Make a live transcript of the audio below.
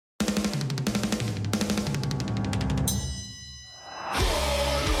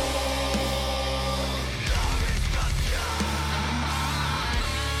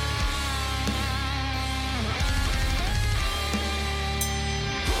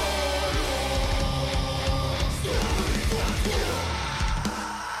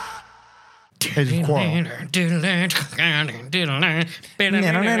Age of Quarrel.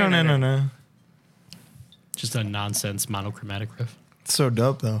 No. Just a nonsense monochromatic riff. It's so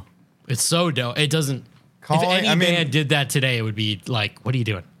dope, though. It's so dope. It doesn't. Colin, if any band did that today, it would be like, what are you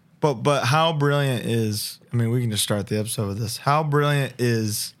doing? But how brilliant is? I mean, we can just start the episode with this. How brilliant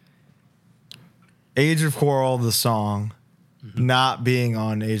is Age of Quarrel, the song, not being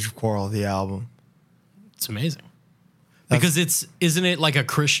on Age of Quarrel, the album? It's amazing. Because isn't it like a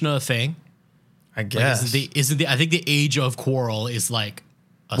Krishna thing? I guess. Like I think the Age of Quarrel is like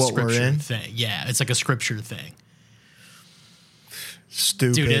a scripture thing. Yeah, it's like a scripture thing.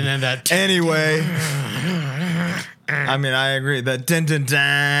 Stupid. Dude, and then that. Anyway. I mean, I agree. That dun dun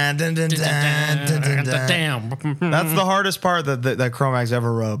dun dun dun dun dun dun dun. That's the hardest part that Chromax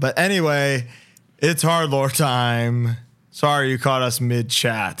ever wrote. But anyway, it's Hardlore time. Sorry you caught us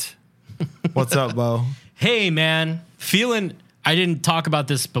mid-chat. What's up, Bo? Hey, man. I didn't talk about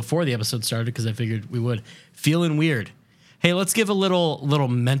this before the episode started because I figured we would. Feeling weird. Hey, let's give a little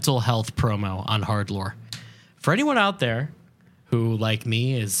mental health promo on Hardlore. For anyone out there who, like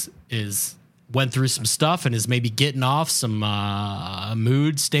me, is went through some stuff and is maybe getting off some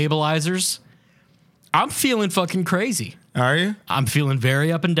mood stabilizers, I'm feeling fucking crazy. Are you? I'm feeling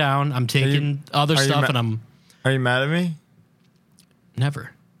very up and down. I'm taking other stuff and I'm... Are you mad at me?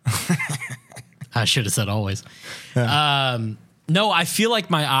 Never. I should have said always. Yeah. No, I feel like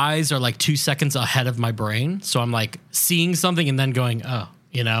my eyes are like 2 seconds ahead of my brain. So I'm like seeing something and then going, oh,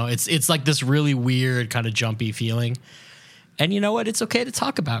 it's like this really weird kind of jumpy feeling. And you know what? It's okay to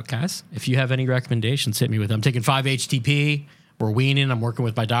talk about, guys. If you have any recommendations, hit me with them. I'm taking 5-HTP. We're weaning. I'm working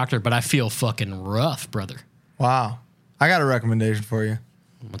with my doctor, but I feel fucking rough, brother. Wow. I got a recommendation for you.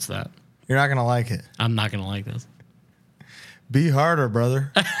 What's that? You're not going to like it. I'm not going to like this. Be harder,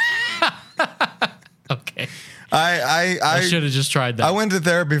 brother. Okay. I should have just tried that. I went to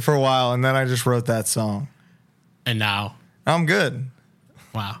therapy for a while, and then I just wrote that song. And now? I'm good.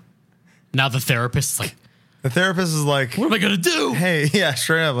 Wow. Now the therapist's like... The therapist is like... What am I going to do? Hey, yeah,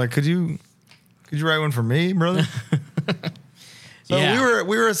 straight up. Like, could you write one for me, brother? So yeah.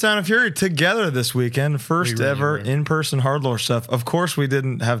 we were at Sound of Fury together this weekend. First ever in-person Hardlore stuff. Of course, we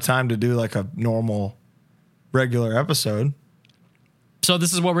didn't have time to do like a normal, regular episode. So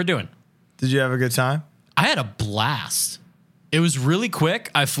this is what we're doing. Did you have a good time? I had a blast. It was really quick.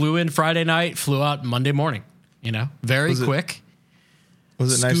 I flew in Friday night, flew out Monday morning. Very quick.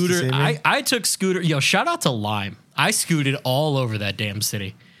 Was it nice to see me? I took Scooter. Shout out to Lime. I scooted all over that damn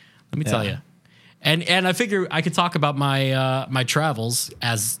city. Let me tell you. And I figure I could talk about my travels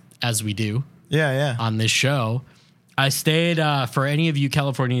as we do. Yeah. On this show. I stayed, for any of you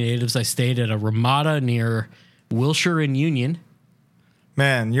California natives, I stayed at a Ramada near Wilshire and Union.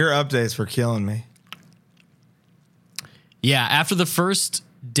 Man, your updates were killing me. Yeah, after the first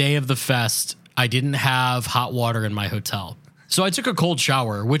day of the fest, I didn't have hot water in my hotel. So I took a cold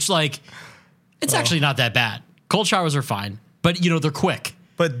shower, which, it's actually not that bad. Cold showers are fine, but, they're quick.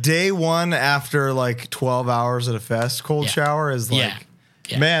 But day one after, 12 hours at a fest, cold shower is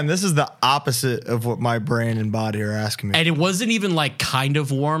man, this is the opposite of what my brain and body are asking me. And it wasn't even, kind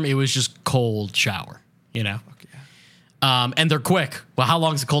of warm. It was just cold shower, Okay. And they're quick. Well, how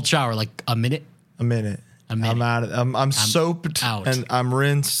long is a cold shower? Like a minute? A minute. I'm out. I'm soaped out. And I'm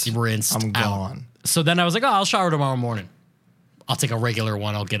rinsed. out. I'm gone. So then I was like, I'll shower tomorrow morning. I'll take a regular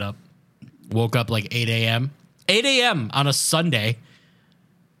one. I'll get up. Woke up 8 a.m. 8 a.m. on a Sunday.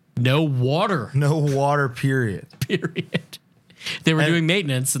 No water. No water, period. Period. They were doing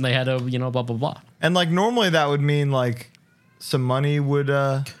maintenance and they had to, blah, blah, blah. And normally that would mean some money would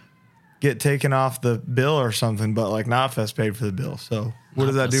get taken off the bill or something, but Knotfest paid for the bill. So what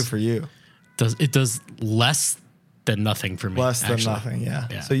does that do for you? It does less than nothing for me. Less than nothing,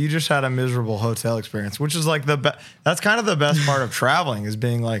 yeah. So you just had a miserable hotel experience, which is that's kind of the best part of traveling is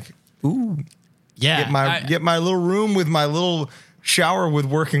being ooh, yeah, get my little room with my little shower with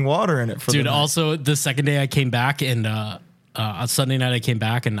working water in it. For dude. Also, the second day I came back and on Sunday night I came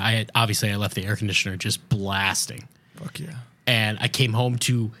back and I left the air conditioner just blasting. Fuck yeah! And I came home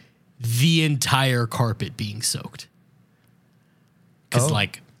to the entire carpet being soaked because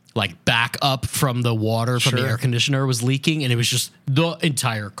back up from the water from the air conditioner was leaking, and it was just the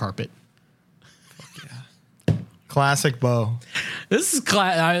entire carpet. Fuck yeah. Classic Bo. This is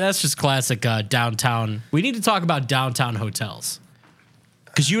that's just classic downtown. We need to talk about downtown hotels.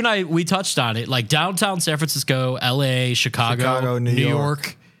 Because you and I, we touched on it. Downtown San Francisco, LA, Chicago, New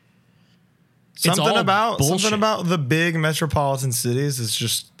York. Something about the big metropolitan cities is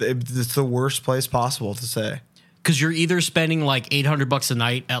just, it's the worst place possible to say. Because you're either spending $800 a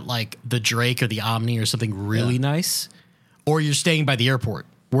night at the Drake or the Omni or something really nice, or you're staying by the airport.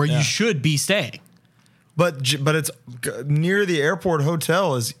 where you should be staying. But it's near the airport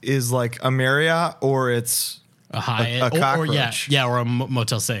hotel is like a Marriott or it's A Hyatt, a cockroach. or a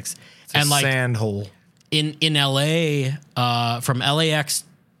Motel 6. It's and a like sand hole. In LA, from LAX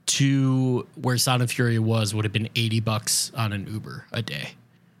to where Sound and Fury was would have been $80 on an Uber a day,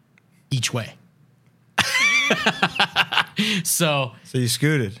 each way. So you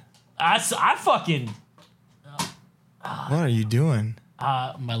scooted. I fucking. What are you doing?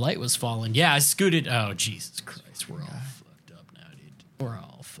 My light was falling. Yeah, I scooted. Oh, Jesus Christ. We're all fucked up now, dude. We're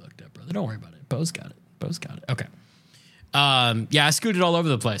all fucked up, brother. Don't worry about it. Bo's got it. Okay. Yeah, I scooted all over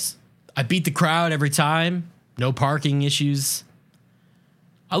the place. I beat the crowd every time. No parking issues.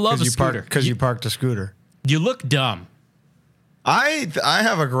 I love a scooter. Because you parked a scooter. You look dumb. I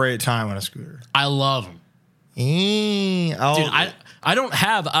have a great time on a scooter. I love them. Dude, I don't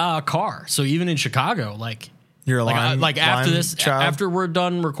have a car. So even in Chicago, like... You're a lime, after this, child? After we're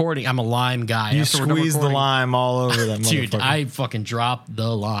done recording, I'm a lime guy. You after squeeze the lime all over them, dude. I fucking drop the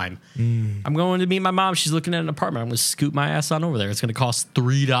lime. I'm going to meet my mom. She's looking at an apartment. I'm going to scoot my ass on over there. It's going to cost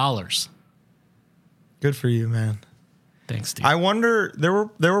 $3. Good for you, man. Thanks, dude. I wonder there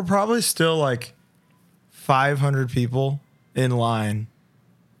were probably still like 500 people in line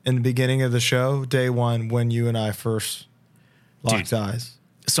in the beginning of the show, day one, when you and I first locked eyes.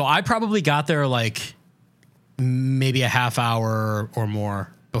 So I probably got there like maybe a half hour or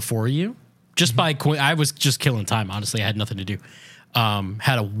more before you. Just by I was just killing time, honestly. I had nothing to do.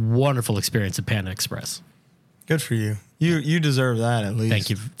 Had a wonderful experience at Panda Express. Good for you. You deserve that at least.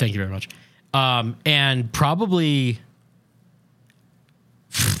 Thank you very much. And probably,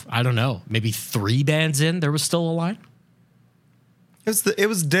 I don't know, maybe 3 bands in, there was still a line. It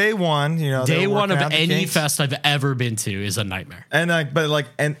was day one, you know. Day one of any fest I've ever been to is a nightmare. And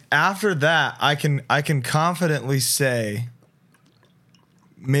and after that, I can confidently say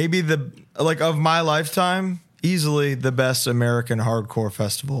maybe of my lifetime, easily the best American hardcore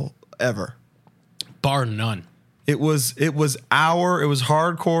festival ever. Bar none. It was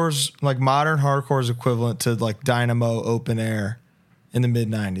hardcore's, like modern hardcore's equivalent to like Dynamo open air in the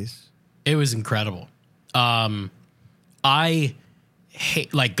mid-90s. It was incredible. I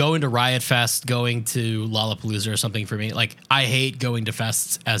hate like going to Riot Fest, going to Lollapalooza or something for me. Like I hate going to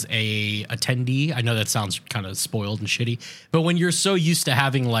fests as a attendee. I know that sounds kind of spoiled and shitty, but when you're so used to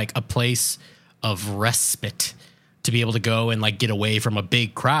having like a place of respite to be able to go and like get away from a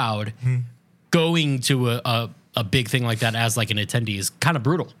big crowd, going to a big thing like that as like an attendee is kind of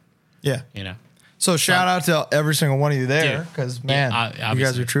brutal. Yeah. You know? So shout out to every single one of you there, because man, you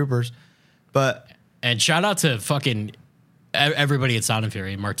guys are troopers. And shout out to fucking everybody at Sound and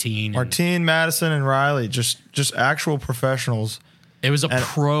Fury, Martine, Madison, and Riley, just actual professionals. It was a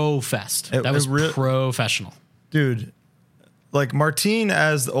pro fest. That was professional, dude. Like Martine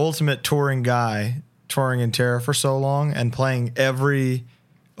as the ultimate touring guy, touring in Terra for so long and playing every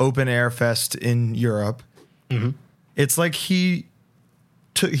open air fest in Europe. Mm-hmm. It's like he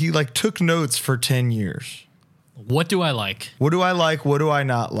took notes for 10 years. What do I like? What do I like? What do I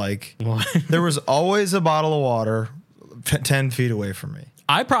not like? There was always a bottle of water 10 feet away from me.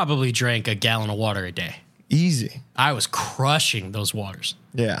 I probably drank a gallon of water a day. Easy. I was crushing those waters.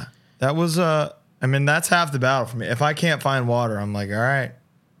 Yeah. That was, that's half the battle for me. If I can't find water, I'm like, all right,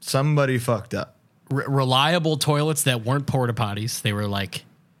 somebody fucked up. Reliable toilets that weren't porta potties. They were like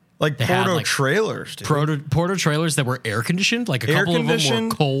trailers, dude. Porta trailers that were air conditioned. Like a couple of them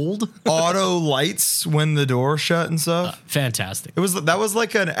were cold. Auto lights when the door shut and stuff. Fantastic. That was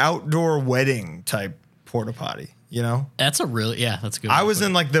like an outdoor wedding type porta potty. You know, that's that's good. I was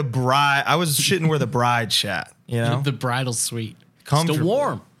in like the bride. I was shitting where the bride shat. You know, the bridal suite. Still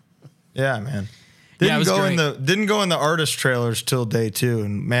warm. Yeah, man. Didn't go in the artist trailers till day 2,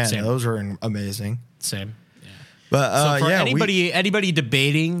 and man, those were amazing. Same. Yeah. But so for anybody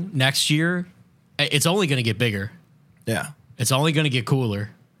debating next year, it's only going to get bigger. Yeah, it's only going to get cooler.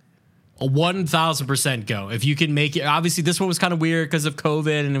 1,000% go if you can make it. Obviously, this one was kind of weird because of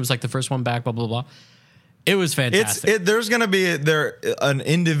COVID, and it was like the first one back. Blah blah blah. It was fantastic. There's going to be an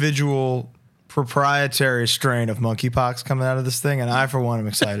individual proprietary strain of monkeypox coming out of this thing, and I, for one, am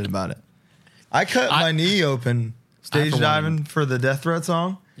excited about it. I cut my knee open stage diving for the Death Threat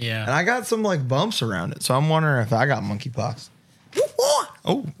song. Yeah. And I got some like bumps around it, so I'm wondering if I got monkeypox.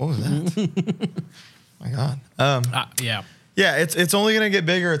 Oh, what was that? My God. Yeah. Yeah, it's only going to get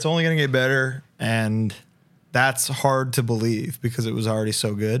bigger. It's only going to get better, and that's hard to believe because it was already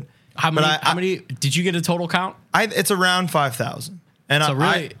so good. How many? Did you get a total count? It's around 5,000, and so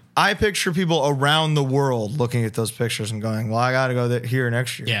I picture people around the world looking at those pictures and going, "Well, I got to go here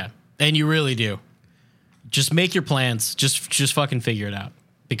next year." Yeah, and you really do. Just make your plans. Just fucking figure it out.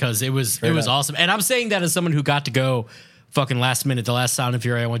 because it was awesome. And I'm saying that as someone who got to go fucking last minute. The last Sound and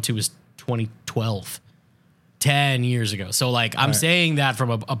Fury I went to was 2012, 10 years ago. So like I'm saying that from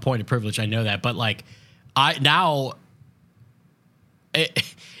a point of privilege. I know that, but like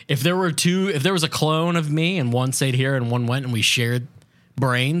if there was a clone of me and one stayed here and one went and we shared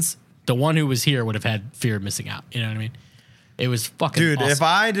brains, the one who was here would have had fear of missing out. You know what I mean? It was fucking dude. awesome. If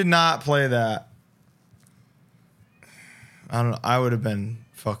I did not play that, I don't know. I would have been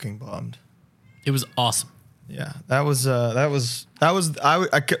fucking bummed. It was awesome. Yeah, that was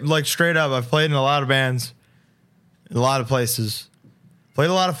like straight up. I've played in a lot of bands, in a lot of places, played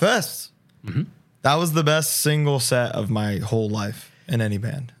a lot of fests. Mm-hmm. That was the best single set of my whole life in any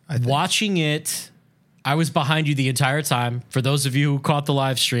band. I think. Watching it, I was behind you the entire time. For those of you who caught the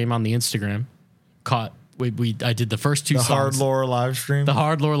live stream on the Instagram, I did the first two songs. The Hardlore live stream. The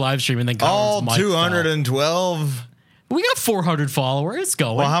Hardlore live stream, and then all 212. We got 400 followers. It's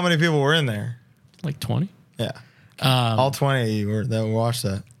going. Well, how many people were in there? Like 20. Yeah. All 20 of you were that watched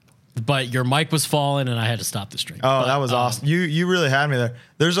that. But your mic was falling, and I had to stop the stream. Oh, that was awesome. You really had me there.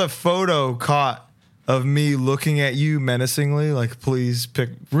 There's a photo caught of me looking at you menacingly, like, please pick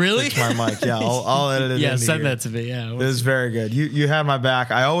my mic. Yeah, I'll edit it. Yeah, send that to me. Yeah, it was very good. You had my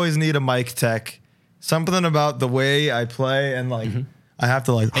back. I always need a mic tech. Something about the way I play and like I have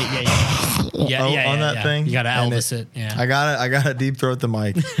to like on that thing. You got to Elvis it. Yeah, I got to deep throat the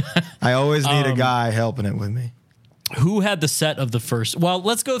mic. I always need a guy helping it with me. Who had the set of the first? Well,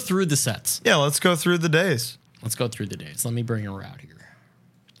 let's go through the sets. Yeah, let's go through the days. Let me bring her out here.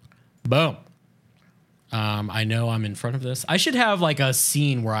 Boom. I know I'm in front of this. I should have like a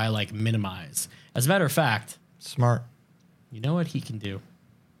scene where I like minimize. As a matter of fact, smart. You know what he can do?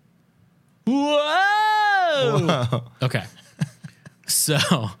 Whoa! Okay.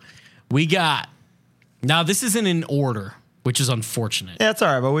 So we got, now this isn't in order, which is unfortunate. Yeah, it's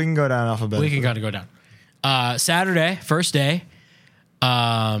all right, but we can go down alphabetically. We can kind of go down. Saturday, first day.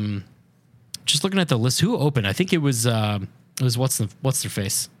 Just looking at the list, who opened? I think it was what's their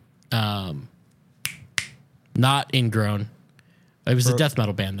face? Not Ingrown. It was a death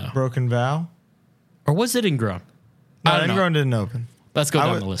metal band though. Broken Vow? Or was it Ingrown? No, Ingrown didn't open. Let's go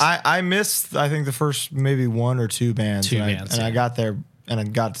down the list. I missed, I think, the first maybe one or two bands. I got there and I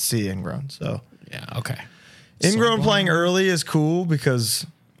got to see Ingrown. So yeah, okay. Ingrown playing early is cool because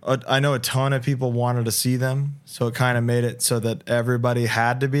I know a ton of people wanted to see them. So it kind of made it so that everybody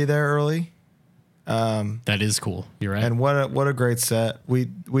had to be there early. That is cool. You're right. And what a great set. We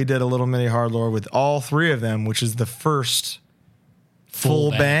did a little mini-Hardlore with all three of them, which is the first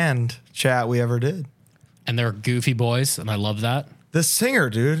full band chat we ever did. And they're goofy boys, and I love that. The singer,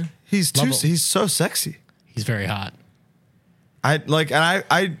 dude, he's so sexy. He's very hot.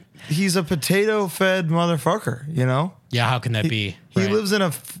 He's a potato-fed motherfucker, you know? Yeah, how can that be? He lives in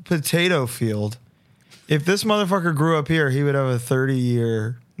a potato field. If this motherfucker grew up here, he would have a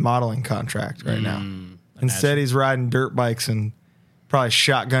 30-year modeling contract right now. Instead, he's riding dirt bikes and probably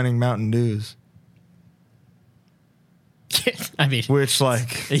shotgunning Mountain Dews. I mean, which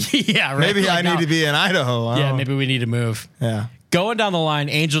like, yeah, right? Maybe I need to be in Idaho. Yeah, maybe we need to move. Yeah. Going down the line,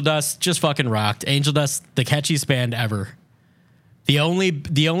 Angel Dust just fucking rocked. Angel Dust, the catchiest band ever. The only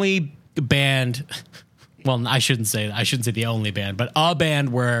band. Well, I shouldn't say the only band, but a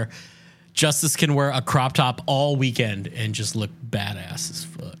band where Justice can wear a crop top all weekend and just look badass as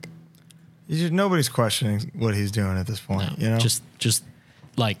fuck. Nobody's questioning what he's doing at this point. No, you know, just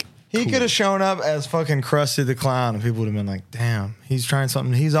like he could have shown up as fucking Krusty the Clown, and people would have been like, "Damn, he's trying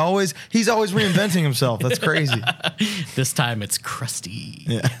something. He's always reinventing himself. That's crazy." This time it's Krusty.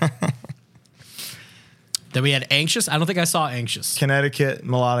 Yeah. Then we had Anxious. I don't think I saw Anxious. Connecticut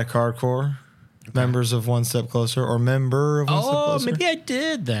melodic hardcore. Okay. Members of One Step Closer or member of One Step Closer. Maybe I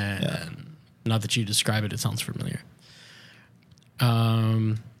did then. Yeah. Not that you describe it, it sounds familiar.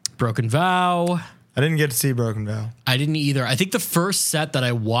 Broken Vow. I didn't get to see Broken Vow. I didn't either. I think the first set that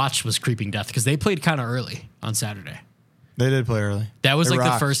I watched was Creeping Death because they played kind of early on Saturday. They did play early. That was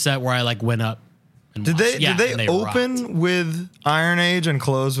the first set where I like went up and Did they open rocked. With Iron Age and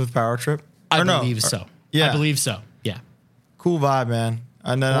close with Power Trip? I believe so. Yeah. I believe so. Yeah. Cool vibe, man.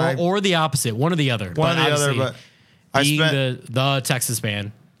 And then or the opposite, one or the other. But I spent the Texas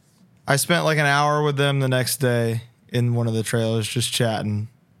band. I spent like an hour with them the next day in one of the trailers, just chatting.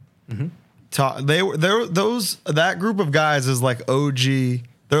 Mm-hmm. That group of guys is like OG.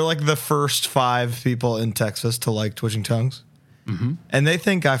 They're like the first 5 people in Texas to like Twitching Tongues, and they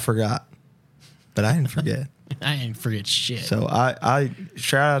think I forgot, but I didn't forget. I didn't forget shit. So I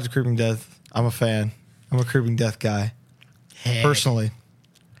shout out to Creeping Death. I'm a fan. I'm a Creeping Death guy, personally.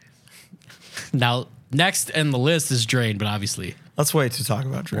 Now, next in the list is Drain, but obviously Let's wait to talk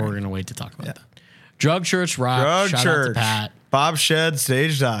about Drake. We're going to wait to talk about that. Drug Church rock. Drug Shout Church. out to Pat. Bob Shed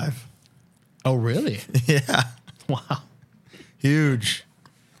stage dive. Oh, really? Yeah. Wow. Huge.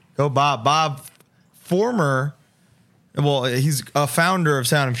 Go Bob. Bob, former, well, he's a founder of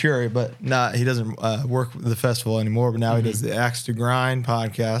Sound and Fury, but he doesn't work with the festival anymore, but now he does the Axe to Grind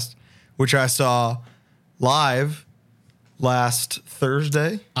podcast, which I saw live last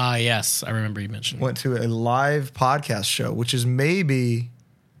Thursday. Yes, I remember you mentioned. Went to a live podcast show, which is maybe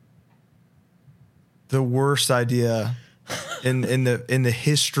the worst idea in the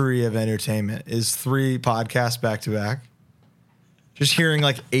history of entertainment. Is 3 podcasts back to back. Just hearing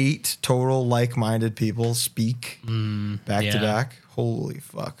like 8 total like-minded people speak back to back. Holy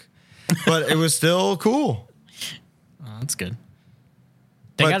fuck! But it was still cool. Oh, that's good.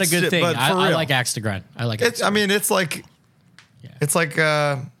 They got a good thing. I like Axe to Grind. I like. It's like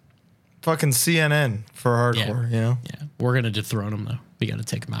fucking CNN for hardcore. You know. Yeah, we're gonna dethrone them though. We got to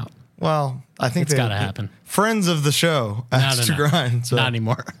take them out. Well, I think it's got to happen. Friends of the show, Axe to Grind. So. Not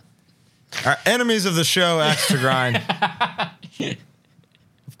anymore. Our enemies of the show, Axe to Grind.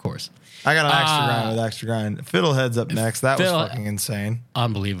 Of course. I got an Axe to Grind with Axe to Grind. Fiddlehead's up next. That was fucking insane.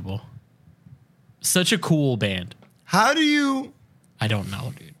 Unbelievable. Such a cool band. How do you... I don't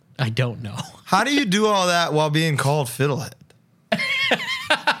know, dude. I don't know. How do you do all that while being called Fiddlehead?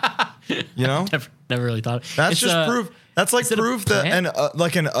 You know? Never really thought. That's just proof. That's like proof that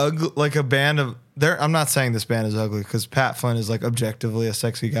like a band of... I'm not saying this band is ugly because Pat Flynn is like objectively a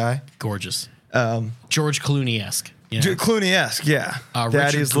sexy guy. Gorgeous. George Clooney-esque. You know? Clooney-esque, yeah.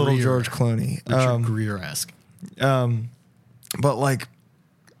 Daddy's little George Clooney. Richard Greer-esque. But like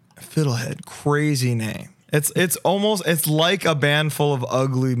Fiddlehead, crazy name. It's like a band full of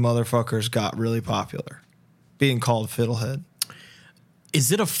ugly motherfuckers got really popular, being called Fiddlehead.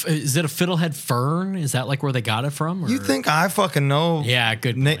 Is it a Fiddlehead fern? Is that like where they got it from? Or? You think I fucking know? Yeah,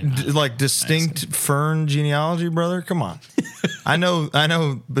 good point. Like distinct fern genealogy, brother. Come on, I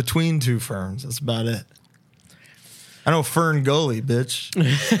know between 2 ferns. That's about it. I know Fern Gully, bitch.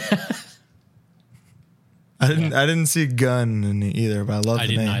 I didn't see Gun in it either, but I love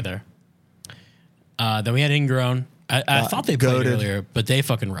the name. I didn't either. Then we had Ingrown. I thought they played earlier, but they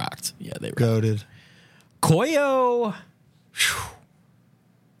fucking rocked. Yeah, they rocked. Goated. Koyo.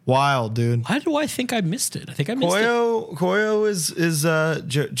 Wild, dude. Why do I think I missed it? I think I missed it. Koyo is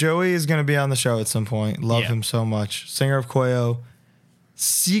Joey is going to be on the show at some point. Love him so much. Singer of Koyo.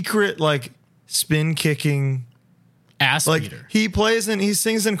 Secret, like, spin kicking. Ass like beater. He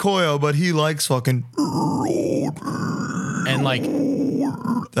sings in Koyo, but he likes fucking and like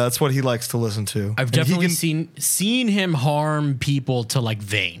that's what he likes to listen to. I've definitely seen him harm people to like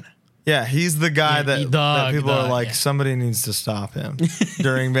Vane. Yeah, he's the guy that people are like, somebody needs to stop him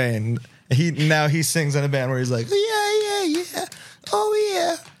during Vane. He sings in a band where he's like, yeah,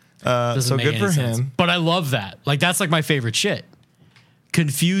 oh yeah. So good for him. But I love that. Like that's like my favorite shit.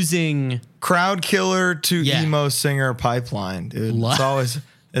 Confusing crowd killer to emo singer pipeline, dude.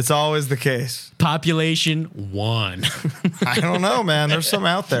 It's always the case. Population 1. I don't know, man. There's some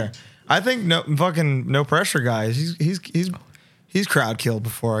out there. I think no pressure guys. He's crowd killed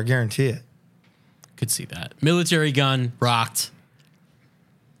before. I guarantee it. Could see that. Military gun rocked.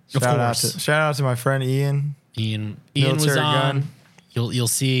 Shout out to my friend Ian. Ian was on. Gun. You'll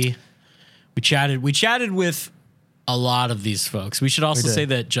see. We chatted with a lot of these folks. We should also say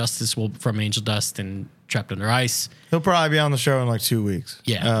that Justice from Angel Dust and Trapped Under Ice. He'll probably be on the show in like 2 weeks.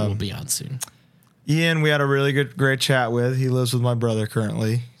 Yeah, we'll be on soon. Ian, we had a really great chat with. He lives with my brother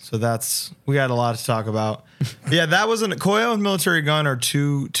currently, so we got a lot to talk about. Yeah, that wasn't Koyo and Military Gun are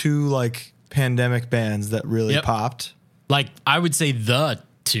two like pandemic bands that really popped. Like I would say the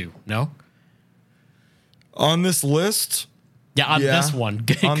 2. No, on this list. Yeah, on this one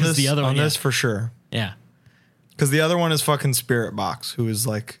because the other one. On this for sure. Yeah. Because the other one is fucking Spirit Box, who is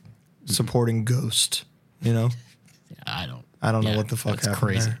like supporting Ghost, you know? Yeah, I don't know what the fuck happened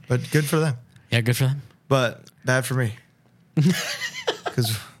crazy. There, but good for them. Yeah, good for them. But bad for me.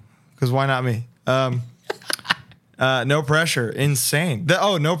 Because why not me? No Pressure, insane.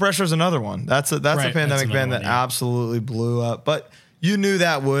 No Pressure is another one. That's a pandemic band that absolutely blew up. But you knew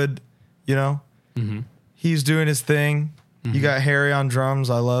that would, you know? Mm-hmm. He's doing his thing. Mm-hmm. You got Harry on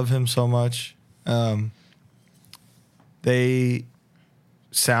drums. I love him so much. They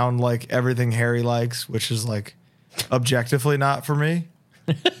sound like everything Harry likes, which is like objectively not for me,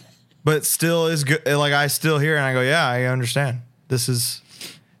 but still is good. Like I still hear it and I go, yeah, I understand. This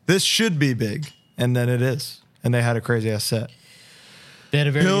should be big, and then it is. And they had a crazy ass set. They had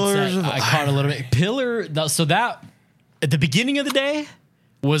a very good set. I caught a little bit. So that at the beginning of the day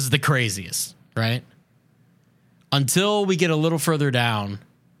was the craziest, right? until we get a little further down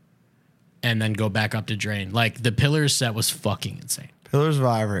and then go back up to Drain. Like, the Pillars set was fucking insane. Pillars of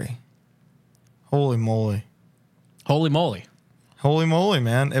Ivory. Holy moly. Holy moly. Holy moly,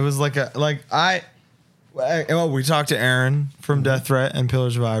 man. It was we talked to Aaron from Death Threat and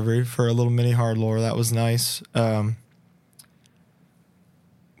Pillars of Ivory for a little mini-Hardlore. That was nice.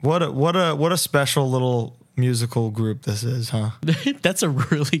 What a special little musical group this is, huh? That's a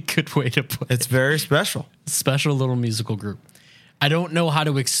really good way to put it. It's very special. Special little musical group. I don't know how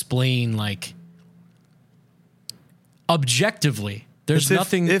to explain, like, objectively. There's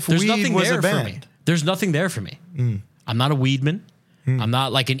nothing there for me. There's nothing there for me. I'm not a Weedman. I'm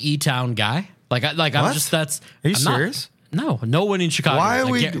not like an E-Town guy. I'm just Are you serious? No one in Chicago. Why are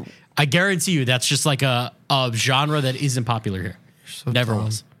we? I guarantee you that's just like a genre that isn't popular here. So Never dumb.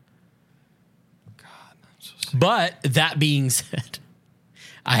 was. God, I'm so sick. But that being said,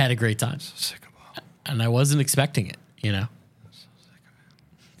 I had a great time. So sick of it. And I wasn't expecting it, you know? I'm so sick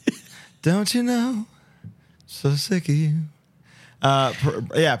of it. Don't you know? So sick of you.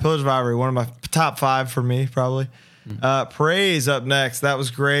 Pillars of Ivory, one of my top 5 for me, probably. Praise up next. That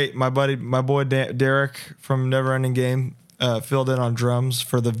was great. My boy Derek from Neverending Game filled in on drums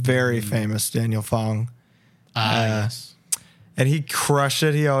for the very famous Daniel Fong. Yes. And he crushed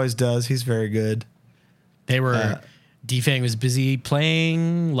it. He always does. He's very good. They were... D-Fang was busy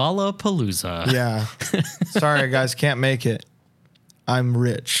playing Lollapalooza. Yeah. Sorry, guys. Can't make it. I'm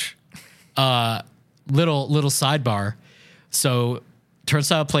rich. Little sidebar. So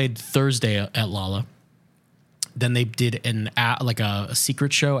Turnstile played Thursday at Lolla. Then they did a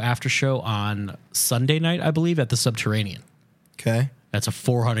secret show, after show on Sunday night, I believe, at the Subterranean. Okay. That's a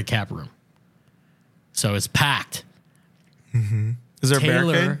 400 cap room. So it's packed. Mm-hmm. Is there a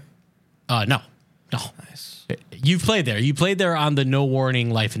barricade? No. Nice. You've played there. You played there on the No Warning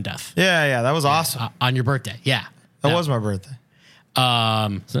Life and Death. Yeah. That was awesome. On your birthday. Yeah. That was my birthday.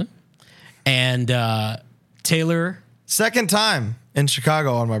 And Taylor. Second time in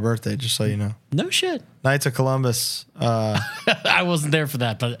Chicago on my birthday, just so you know. No shit. Knights of Columbus. I wasn't there for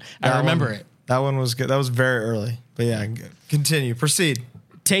that, but I remember it. That one was good. That was very early. But yeah, continue. Proceed.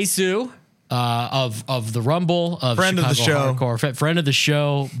 Taesu of the Rumble, of friend Chicago of the show. Hardcore, friend of the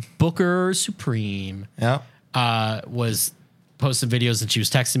show, Booker Supreme. Yeah. Was posting videos and she was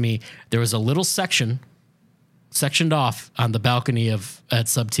texting me. There was a little sectioned off on the balcony at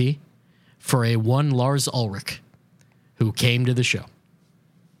Sub T for a one Lars Ulrich who came to the show.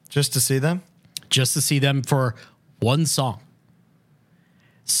 Just to see them? Just to see them for one song.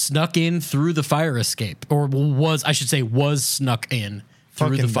 Snuck in through the fire escape, or was snuck in through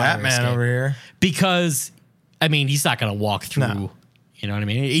Fucking the fire Batman escape. over here. Because, I mean, he's not going to walk through, you know what I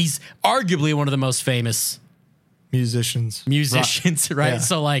mean? He's arguably one of the most famous musicians, right? Yeah.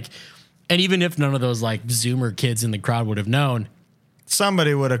 So, like, and even if none of those, like, Zoomer kids in the crowd would have known,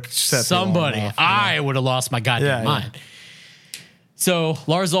 somebody would have set the alarm off, I would have lost my goddamn mind. So,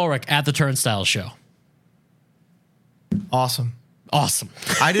 Lars Ulrich at the Turnstile show. Awesome.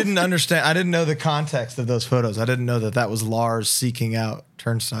 I didn't understand. I didn't know the context of those photos. I didn't know that was Lars seeking out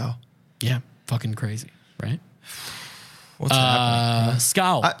Turnstile. Yeah, fucking crazy, right? What's happening?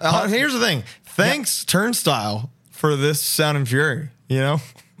 Scowl. Here's the thing. Thanks, Turnstile, for this Sound and Fury, you know?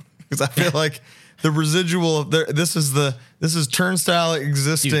 Because I feel like the residual of this is Turnstile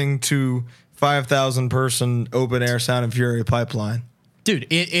existing to 5,000 person open air Sound and Fury pipeline. Dude,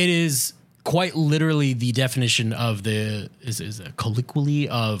 it is quite literally the definition of is a colloquially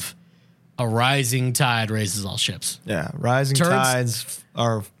of a rising tide raises all ships. Yeah, rising tides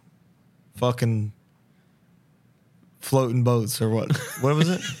are fucking floating boats or what? What was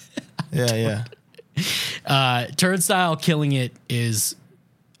it? Yeah. Turnstile killing it is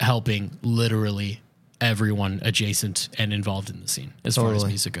helping literally everyone adjacent and involved in the scene as far as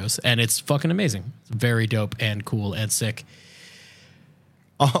music goes. And it's fucking amazing. It's very dope and cool and sick.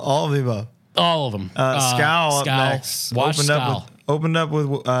 All of the above. All of them. Scowl up next. Watch Scowl. Opened up with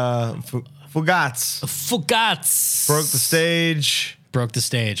Fugats. Broke the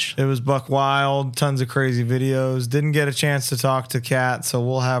stage. It was buck wild. Tons of crazy videos. Didn't get a chance to talk to Kat, so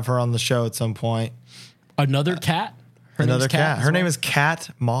we'll have her on the show at some point. Another cat? Another cat. Her name is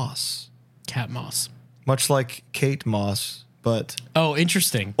Kat Moss. Kat Moss. Much like Kate Moss, but... Oh,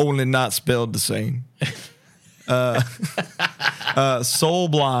 interesting. Only not spelled the same. Soul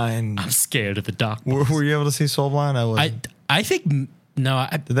Blind. I'm scared of the dark. Were you able to see Soul Blind? I wasn't. I think no.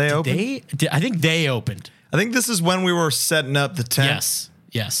 Did they open? I think they opened. I think this is when we were setting up the tent.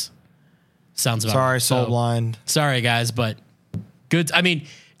 Yes. Sounds about Sorry, right. Soul Blind. Sorry, guys, but good. I mean,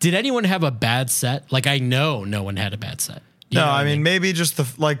 did anyone have a bad set? Like, I know no one had a bad set. No, I mean maybe just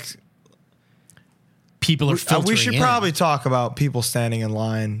people are filtering We should in. probably talk about people standing in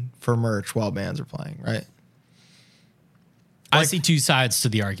line for merch while bands are playing, right? I see two sides to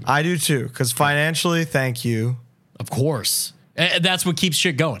the argument. I do too, because financially, thank you. Of course. That's what keeps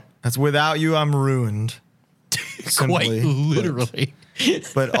shit going. That's without you, I'm ruined. Quite literally.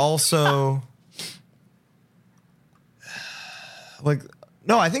 But also, like,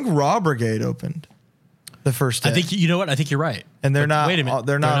 no, I think Raw Brigade opened the first day. I think, you know what? I think you're right. And they're not. Wait a minute.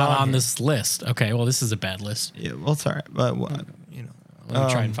 They're not on here. this list. Okay, well, this is a bad list. Yeah, well, it's all right. But, you know. Let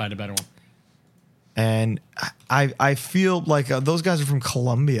me try and find a better one. And I feel like those guys are from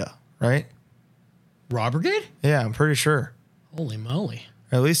Colombia, right? Raw Brigade? Yeah, I'm pretty sure. Holy moly.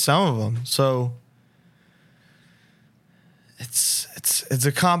 At least some of them. So it's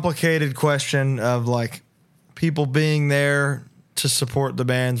a complicated question of like people being there to support the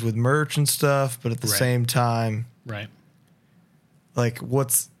bands with merch and stuff, but at the same time, right? Like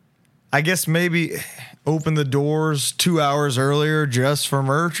I guess maybe open the doors 2 hours earlier just for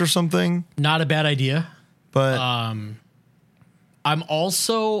merch or something. Not a bad idea. But I'm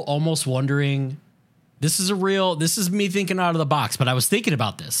also almost wondering, this is me thinking out of the box, but I was thinking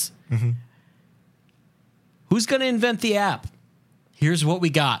about this. Mm-hmm. Who's going to invent the app? Here's what we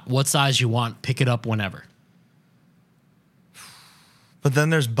got. What size you want? Pick it up whenever. But then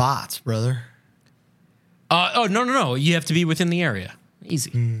there's bots, brother. No. You have to be within the area.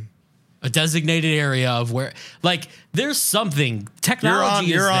 Easy. A designated area of where, like, there's something. Technology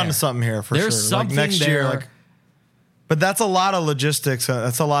You're on to something here for there's sure. Something like next there. year, like, but that's a lot of logistics.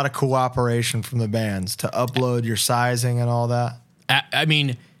 That's a lot of cooperation from the bands to upload your sizing and all that. I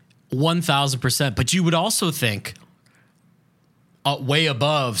mean, 1,000%. But you would also think way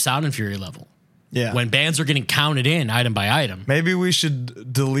above Sound and Fury level. Yeah. When bands are getting counted in item by item. Maybe we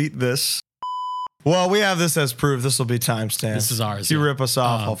should delete this. Well, we have this as proof. This will be timestamped. This is ours. If you rip us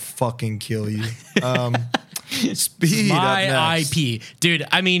off, I'll fucking kill you. Speed My up next. IP. Dude,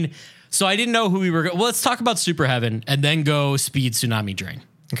 I mean, so I didn't know who we were. Well, let's talk about Superheaven and then go Speed, Sunami, Drain.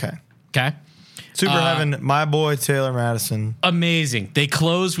 Okay. Okay? Superheaven, my boy Taylor Madison. Amazing. They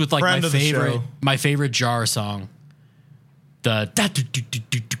closed with like Friend of the show. my favorite Jar song. The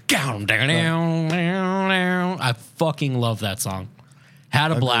I fucking love that song.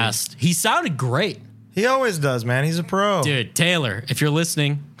 Had a blast. He sounded great. He always does, man. He's a pro. Dude, Taylor, if you're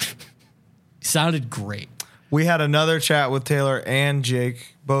listening, he sounded great. We had another chat with Taylor and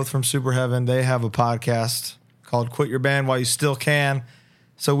Jake, both from Superheaven. They have a podcast called Quit Your Band While You Still Can.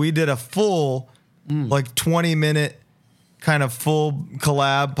 So we did a full, like 20-minute kind of full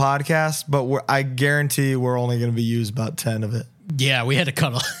collab podcast, but I guarantee we're only going to be used about 10 of it. Yeah, we had to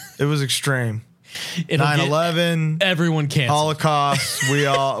cut off. It was extreme. 9/11, everyone canceled. Holocaust, we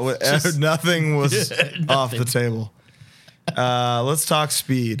all, nothing was off the table. Let's talk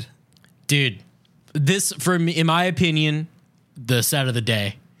Speed. Dude, this, for me, in my opinion, the set of the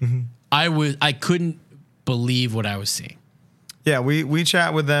day. Mm-hmm. I couldn't believe what I was seeing. Yeah, we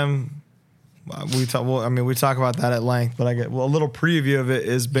chat with them. We talk about that at length, but a little preview of it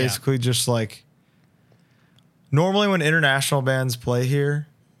is basically just like, normally when international bands play here,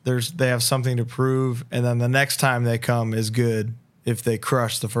 they have something to prove, and then the next time they come is good if they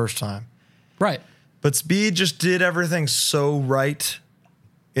crush the first time. Right. But Speed just did everything so right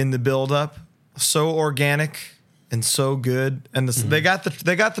in the build-up, so organic and so good, and they got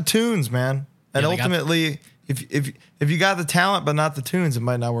the tunes, man. And ultimately, if you got the talent but not the tunes, it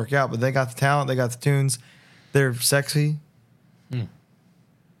might not work out. But they got the talent, they got the tunes. They're sexy, good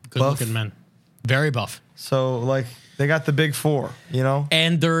looking men, very buff. So like they got the big four, you know.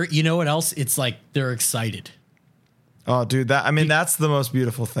 And they're, you know what else? It's like they're excited. Oh, dude, that's the most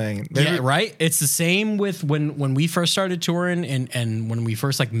beautiful thing. Yeah, right? It's the same with when we first started touring and when we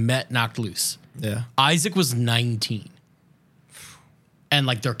first like met Knocked Loose. Yeah. Isaac was 19. And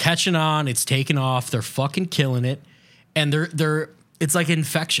like they're catching on, it's taking off, they're fucking killing it. And they're it's like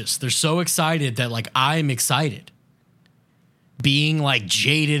infectious. They're so excited that like I'm excited. Being like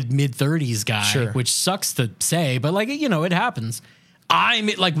jaded mid-30s guy, which sucks to say, but like, you know, it happens.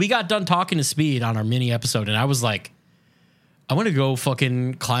 We got done talking to Speed on our mini episode, and I was like, I want to go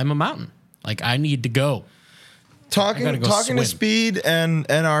fucking climb a mountain. Like, I need to go. Talking to Speed and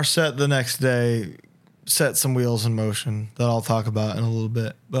our set the next day set some wheels in motion that I'll talk about in a little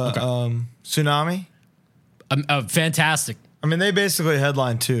bit. But Sunami, fantastic. I mean, they basically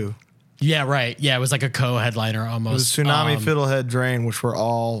headlined too. Yeah, right. Yeah, it was like a co-headliner almost. It was Sunami, Fiddlehead, Drain, which were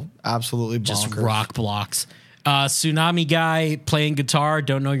all absolutely bonkers. Just rock blocks. Sunami guy playing guitar,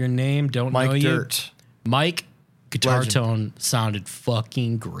 don't know your name, don't know you. Dirt. Mike, guitar tone sounded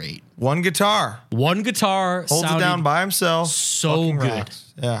fucking great. One guitar. Holds it down by himself. So good.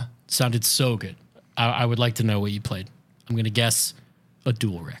 Rocks. Yeah. Sounded so good. I would like to know what you played. I'm going to guess a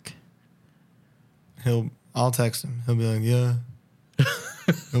dual Rick. I'll text him. He'll be like, yeah,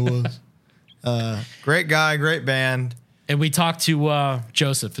 it was. Great guy, great band. And we talked to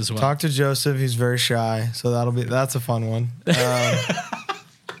Joseph as well. Talked to Joseph. He's very shy, so that's a fun one.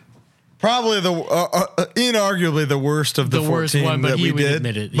 Probably inarguably the worst of the 14 worst one, but that he we did.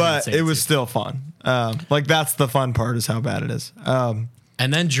 admit it. But it was still fun. Like that's the fun part is how bad it is. And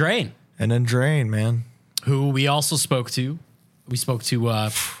then Drain. Man. Who we also spoke to. We spoke to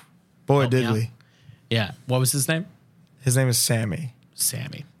Boy, did we. Yeah. What was his name? His name is Sammy.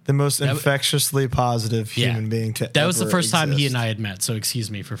 The most infectiously positive human being to That was the first time he exist. and I had met, so excuse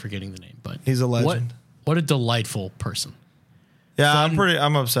me for forgetting the name. But he's a legend. What a delightful person. Yeah,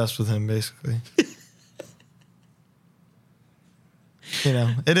 I'm obsessed with him, basically.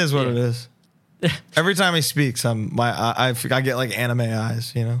 It is what it is. Every time he speaks, I get like anime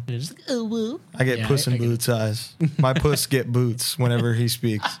eyes, Just like, oh, woo. I get Puss in Boots eyes. My puss get boots whenever he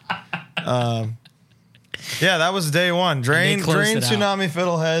speaks. Yeah, that was day one. Drain, Tsunami,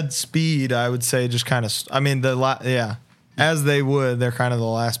 Fiddlehead, Speed. I would say just kind of. As they would, they're kind of the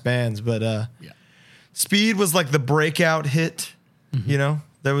last bands. But Speed was like the breakout hit.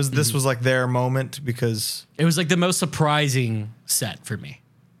 Mm-hmm. This was like their moment because it was like the most surprising set for me.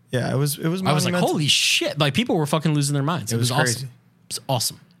 Yeah, it was. I was like, holy shit! Like people were fucking losing their minds. It was crazy. Awesome. It was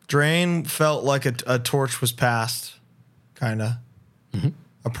awesome. Drain felt like a torch was passed, kind of. Mm-hmm.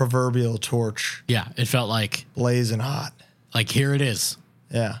 A proverbial torch. Yeah, it felt like blazing hot. Like here it is.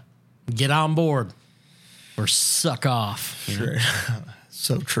 Yeah, get on board or suck off. Sure.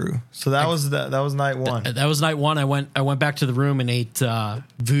 So true. So that was night one. That was night one. I went back to the room and ate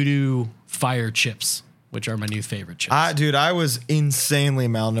Voodoo Fire chips, which are my new favorite chips. I was insanely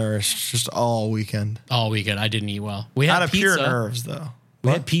malnourished just all weekend. All weekend, I didn't eat well. We had out of pure nerves, though.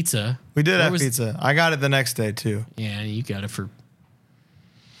 We had pizza. We did have pizza. I got it the next day too. Yeah, you got it for.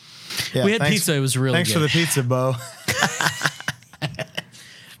 Yeah, we had pizza. It was really thanks good. for the pizza, Bo.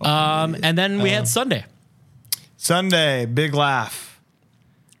 And then we had Sunday. Sunday, Big Laugh.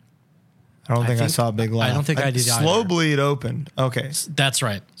 I don't think I saw Big Laugh. I don't think I did either. Slow Bleed opened. Okay. That's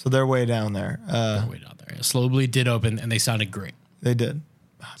right. So they're way down there. They're way down there. Yeah, Slow Bleed did open, and they sounded great. They did.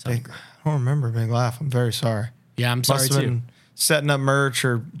 I don't remember Big Laugh. I'm very sorry. Yeah, I'm sorry, Must have been setting up merch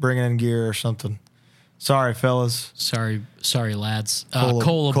or bringing in gear or something. Sorry, fellas. Sorry, lads.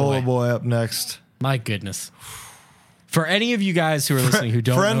 Cola Boy up next. My goodness. For any of you guys who are listening who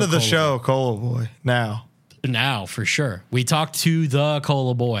don't know friend of the show, Cola Boy. Now, for sure. We talked to the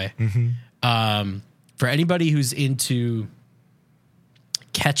Cola Boy. Mm-hmm. For anybody who's into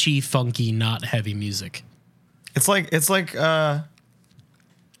catchy, funky, not heavy music. It's like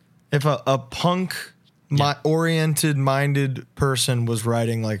if a punk oriented minded person was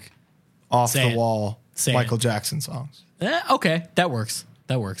writing like off the wall Michael Jackson songs. Okay, that works.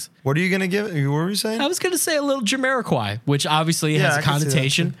 What are you gonna give it? What were you saying? I was gonna say a little Jamiroquai, which obviously has a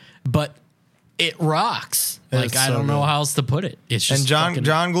connotation, but it rocks. Like I don't know how else to put it. It's just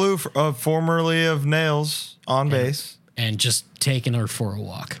John Glue, formerly of Nails, on bass, and just taking her for a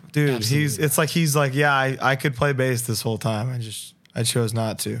walk. Dude, Absolutely. he's like, yeah, I could play bass this whole time. I chose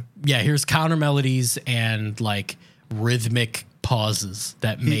not to. Yeah, here's counter melodies and like rhythmic pauses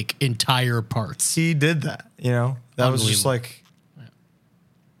that make entire parts. He did that, That was just like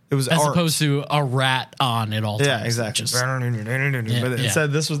it was as art. Opposed to a rat on at all times. Yeah, exactly. But it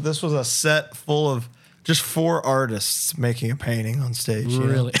said this was a set full of just 4 artists making a painting on stage.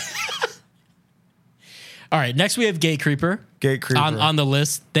 Really? All right, next we have Gate Creeper. On the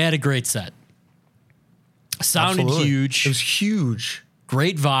list. They had a great set. Sounded huge. It was huge.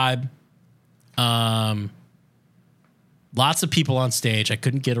 Great vibe. Lots of people on stage. I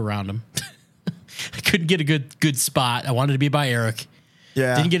couldn't get around them. I couldn't get a good spot. I wanted to be by Eric.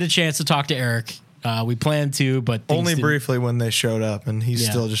 Yeah. Didn't get a chance to talk to Eric. We planned to, but only briefly when they showed up, and he's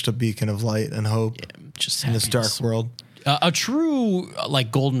still just a beacon of light and hope just in this dark world. A true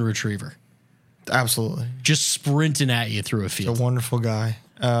like golden retriever. Absolutely. Just sprinting at you through a field. A wonderful guy.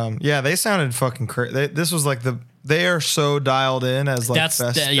 Yeah, they sounded fucking crazy. This was like they are so dialed in as like best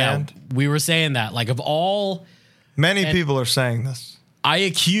band. Yeah, we were saying that. Like of all, many people are saying this. I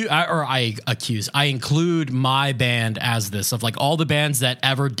include my band as this of like all the bands that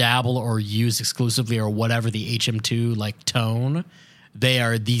ever dabble or use exclusively or whatever the HM2 like tone. They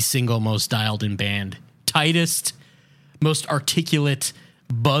are the single most dialed in band, tightest, most articulate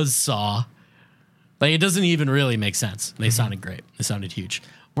buzzsaw. Like it doesn't even really make sense. They sounded great. They sounded huge.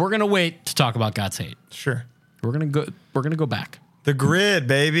 We're gonna wait to talk about God's Hate. Sure. We're gonna go back. The grid,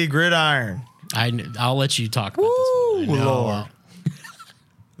 baby, gridiron. I'll let you talk about this one. Lord.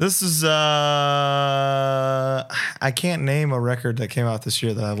 This is I can't name a record that came out this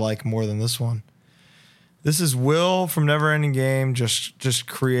year that I like more than this one. This is Will from Never Ending Game just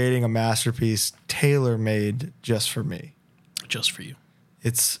creating a masterpiece tailor-made just for me. Just for you.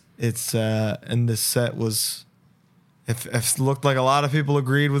 It's and this set was if it looked like a lot of people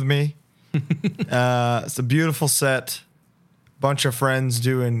agreed with me. It's a beautiful set. Bunch of friends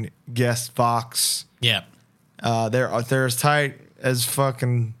doing guest Vox. Yeah. They're as tight as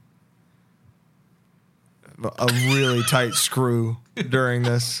fucking a really tight screw during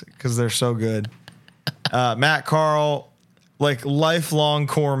this because they're so good. Matt Carl, like lifelong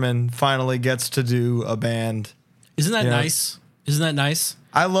corpsman, finally gets to do a band. Isn't that nice? Isn't that nice?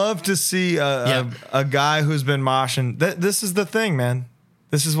 I love to see a guy who's been moshing. This is the thing, man.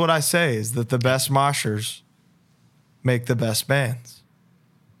 This is what I say, is that the best moshers make the best bands.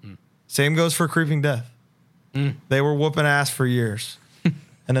 Same goes for Creeping Death. They were whooping ass for years.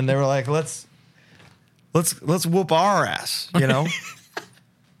 And then they were like, let's whoop our ass, you know?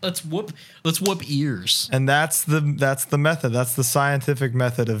 Let's whoop ears. And that's the method. That's the scientific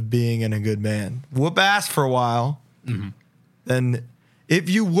method of being in a good band. Whoop ass for a while. Then if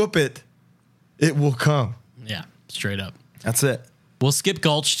you whoop it, it will come. Yeah, straight up. That's it. We'll skip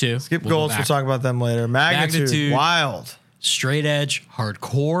Gulch too. Skip Gulch. We'll talk about them later. Magnitude. Wild. Straight edge.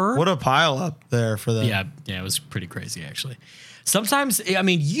 Hardcore. What a pile up there for them. Yeah, it was pretty crazy actually. Sometimes, I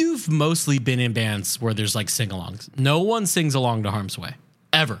mean, you've mostly been in bands where there's like sing-alongs. No one sings along to Harm's Way.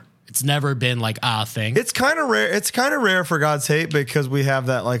 Ever. It's never been like a thing. It's kind of rare. It's kind of rare for God's Hate because we have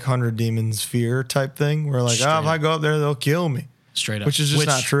that like 100 Demons fear type thing. We're like, if I go up there, they'll kill me. Straight up. Which is just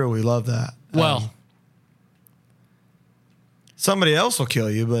not true. We love that. Well, somebody else will kill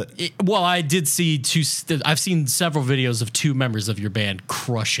you, but I did see I've seen several videos of two members of your band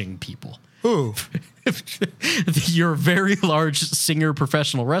crushing people. Who? You're a very large singer,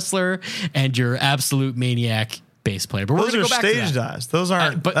 professional wrestler, and you're absolute maniac bass player. But those are stage dives. Those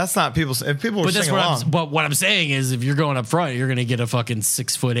aren't. That's not people. If people were singing along. But what I'm saying is, if you're going up front, you're going to get a fucking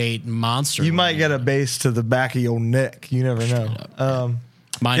 6'8" monster. You might get a bass to the back of your neck. You never know.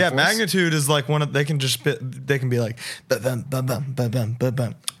 Magnitude is like one of they can be like and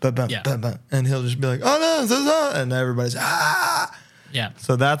he'll just be like, oh no, and everybody's yeah.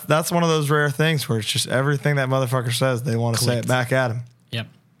 So that's one of those rare things where it's just everything that motherfucker says they want to say it back at him. Yep.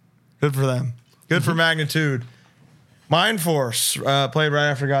 Good for them. Good for Magnitude. Mind Force played right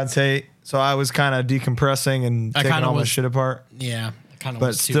after God's Hate, so I was kind of decompressing and taking all my shit apart. Yeah, kind of.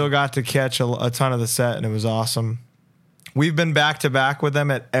 But still got to catch a ton of the set, and it was awesome. We've been back to back with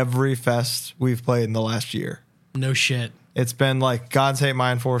them at every fest we've played in the last year. No shit. It's been like God's Hate,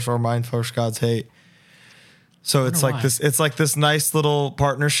 Mind Force, or Mind Force, God's Hate. So it's like this. It's like this nice little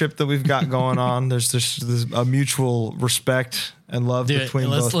partnership that we've got going on. There's a mutual respect and love between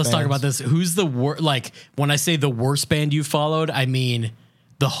both. Let's talk about this. Who's the worst? Like when I say the worst band you followed, I mean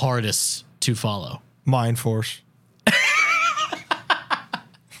the hardest to follow. Mind Force.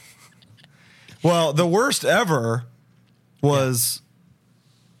 Well, the worst ever was,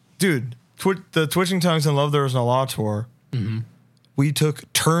 dude. The Twitching Tongues and Love There Is No Law tour. We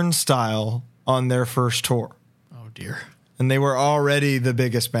took Turnstile on their first tour. Oh dear. And they were already the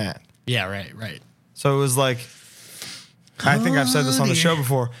biggest band. Yeah, right. So it was like, I think I've said this on the show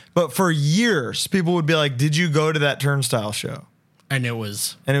before, but for years, people would be like, did you go to that Turnstile show? And it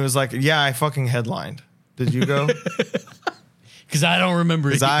was like, yeah, I fucking headlined. Did you go? Because I don't remember.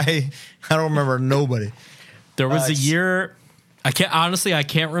 Because I don't remember nobody. There was a year, I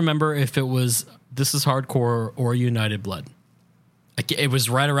can't remember if it was This Is Hardcore or United Blood. It was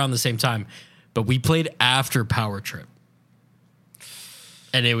right around the same time, but we played after Power Trip.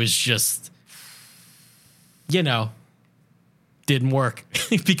 And it was just, didn't work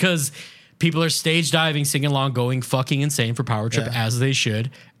because people are stage diving, singing along, going fucking insane for Power Trip as they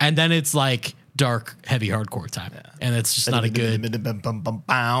should. And then it's like dark, heavy hardcore time. Yeah. And it's just not a good,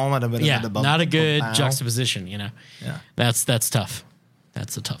 not a good juxtaposition, Yeah. That's tough.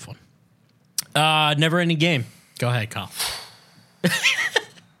 That's a tough one. Never Ending Game. Go ahead, Kyle.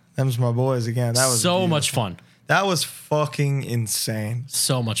 Them's my boys again. That was so much fun. That was fucking insane.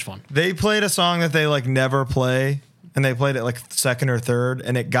 So much fun. They played a song that they like never play, and they played it like second or third,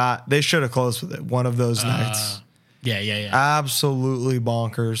 and they should have closed with it one of those nights. Yeah. Absolutely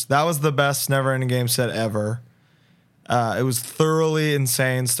bonkers. That was the best Never Ending Game set ever. It was thoroughly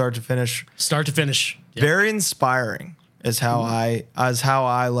insane, start to finish. Yep. Very inspiring is how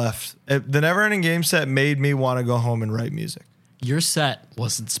I left. The Never Ending Game set made me want to go home and write music. Your set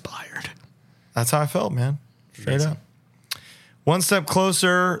was inspired. That's how I felt, man. Straight up. One Step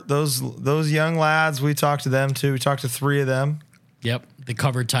Closer, those young lads, we talked to them too. We talked to 3 of them. Yep. The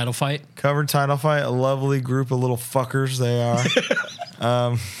covered title fight. Covered title fight. A lovely group of little fuckers they are.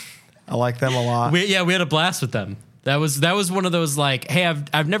 I like them a lot. We had a blast with them. That was one of those like, hey,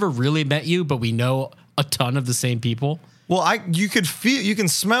 I've never really met you, but we know a ton of the same people. Well, you can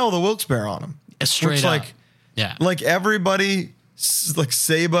smell the Wilkes-Barre on them. Straight up. Like everybody, like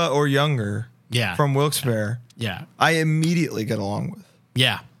Saba or younger. Yeah. From Wilkes-Barre. Yeah. I immediately get along with.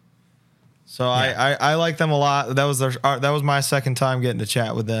 Yeah. So I like them a lot. That was my second time getting to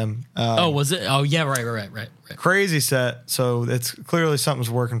chat with them. Was it? Oh yeah, right. Crazy set. So it's clearly something's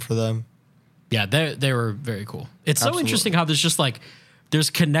working for them. Yeah, they were very cool. It's Absolutely. so interesting how there's just like there's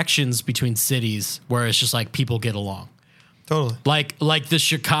connections between cities where it's just like people get along. Totally. Like the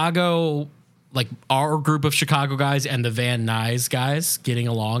Chicago, like our group of Chicago guys and the Van Nuys guys getting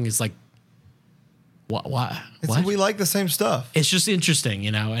along is like what? We like the same stuff. It's just interesting,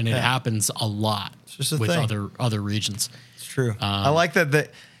 and it happens a lot with thing. other regions. It's true. I like that.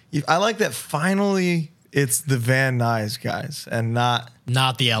 I like that. Finally, it's the Van Nuys guys and not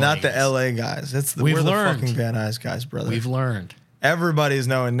the LA not guys. the LA guys. We're the fucking Van Nuys guys, brother. We've learned. Everybody's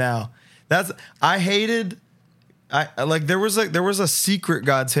knowing now. There was a secret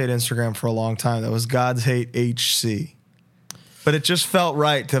God's Hate Instagram for a long time that was God's Hate HC. But it just felt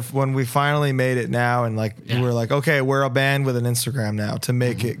right to when we finally made it now and we were like, okay, we're a band with an Instagram now to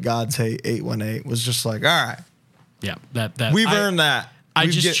make it God's Hate 818 was just like, all right. Yeah, that we've earned that. I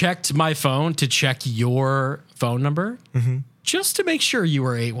just checked my phone to check your phone number just to make sure you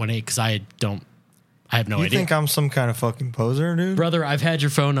were 818 because I have no idea. You think I'm some kind of fucking poser, dude? Brother, I've had your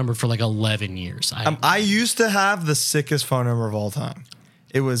phone number for like 11 years. I used to have the sickest phone number of all time.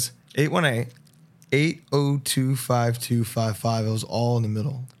 It was 818-802-5255. It was all in the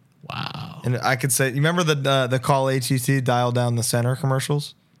middle. Wow. And I could say, you remember the call ATT dial down the center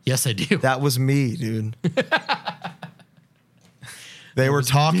commercials? Yes, I do. That was me, dude. They were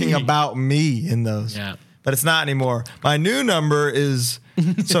talking about me in those. Yeah. But it's not anymore. My new number is...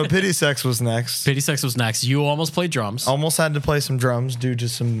 So Pity Sex was next. Pity Sex was next. You almost played drums. Almost had to play some drums due to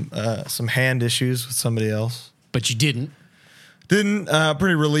some hand issues with somebody else. But you didn't.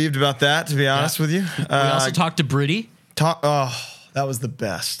 Pretty relieved about that, to be honest with you. We also talked to Brittany. That was the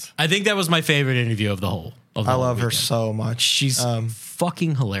best. I think that was my favorite interview of the whole. I love her so much. She's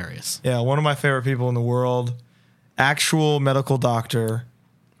fucking hilarious. Yeah, one of my favorite people in the world. Actual medical doctor,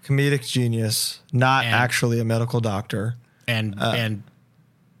 comedic genius, not actually a medical doctor, and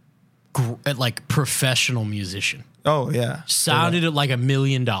like professional musician. Oh yeah, sounded at like $1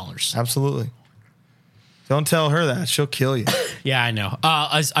 million. Absolutely. Don't tell her that; she'll kill you. Yeah, I know.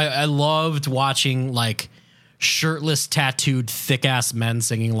 I loved watching like shirtless, tattooed, thick ass men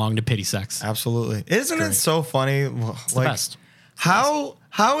singing along to Pity Sex. Absolutely, isn't it so funny? It's the best. How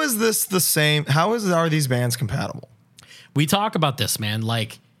is this the same? Are these bands compatible? We talk about this, man.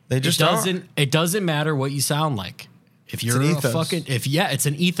 Like they just it doesn't matter what you sound like. If you're it's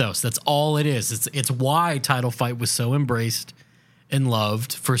an ethos. That's all it is. It's why Title Fight was so embraced and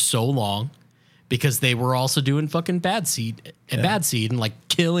loved for so long, because they were also doing fucking bad seed and like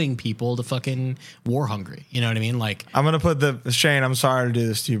killing people to fucking war hungry. You know what I mean? Like I'm gonna put Shane. I'm sorry to do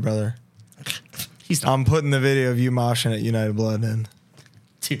this to you, brother. I'm putting the video of you moshing at United Blood in.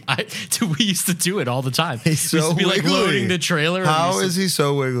 Dude, we used to do it all the time. He's so we used to be wiggly. Like loading the trailer. How is he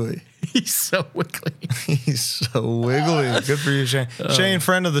so wiggly? He's so wiggly. He's so wiggly. Good for you, Shane. Shane,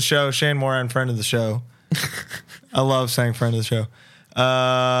 friend of the show. Shane Moran, friend of the show. I love saying friend of the show.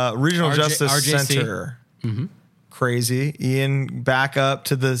 Regional Justice RJC. Center. Mm-hmm. Crazy. Ian back up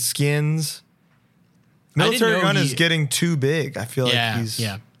to the skins. Military Gun is getting too big. I feel like he's...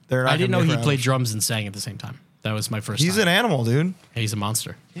 Yeah. I didn't know he played drums and sang at the same time. That was my first time. He's an animal, dude. He's a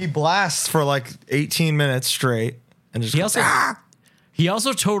monster. He blasts for like 18 minutes straight and just he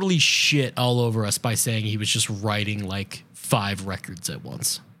also totally shit all over us by saying he was just writing like 5 records at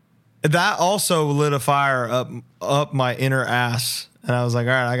once. That also lit a fire up my inner ass. And I was like,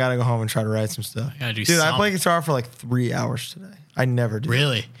 all right, I got to go home and try to write some stuff. Dude, I played guitar for like 3 hours today. I never do.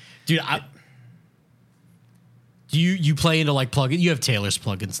 Really? Dude, Do you play into like plugins? You have Taylor's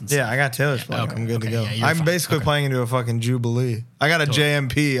plugins and stuff. Yeah, I got Taylor's plugins. Okay, I'm good to go. Yeah, I'm basically playing into a fucking Jubilee. I got a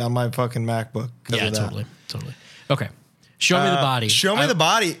JMP on my fucking MacBook. Yeah, totally. Okay. Show me the body. Show me the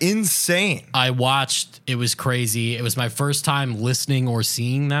body. Insane. I watched. It was crazy. It was my first time listening or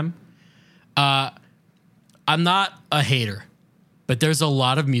seeing them. I'm not a hater, but there's a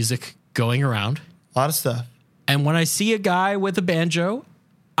lot of music going around. A lot of stuff. And when I see a guy with a banjo,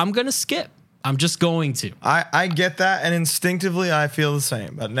 I'm going to skip. I'm just going to. I get that, and instinctively I feel the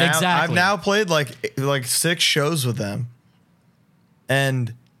same. But now I've now played like 6 shows with them,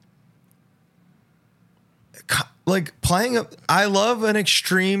 and like I love an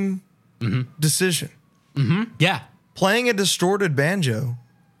extreme decision. Yeah. Playing a distorted banjo,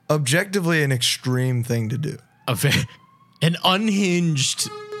 objectively an extreme thing to do. An unhinged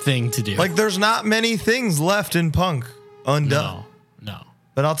thing to do. Like there's not many things left in punk undone. No.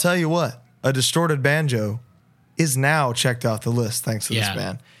 But I'll tell you what, a distorted banjo is now checked off the list thanks to this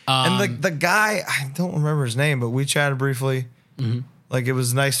band. And the guy, I don't remember his name, but we chatted briefly. Like it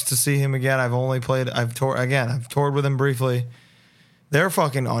was nice to see him again. I've toured with him briefly. They're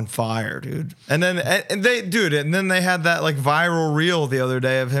fucking on fire, dude. And then they had that like viral reel the other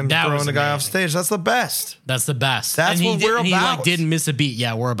day of him throwing the guy off stage. That's the best. That's the best. That's what we're about. He like didn't miss a beat.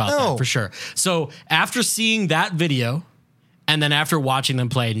 Yeah, we're about that for sure. So after seeing that video, and then after watching them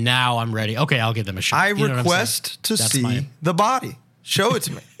play, now I'm ready. Okay, I'll give them a shot. I request to see the body. Show it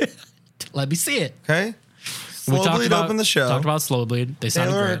to me. Let me see it. Okay. Slow Bleed opened the show. Talked about Slow Bleed. They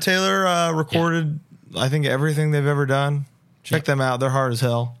sounded great. Taylor recorded, I think, everything they've ever done. Check them out. They're hard as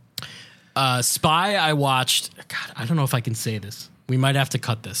hell. Spy, I watched. God, I don't know if I can say this. We might have to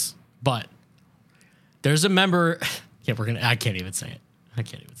cut this. But there's a member. Yeah, I can't even say it.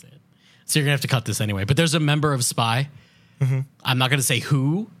 So you're going to have to cut this anyway. But there's a member of Spy. I'm not going to say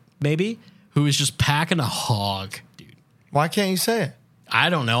who, maybe, who is just packing a hog, dude. Why can't you say it?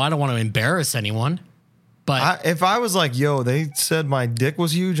 I don't know. I don't want to embarrass anyone. But if I was like, yo, they said my dick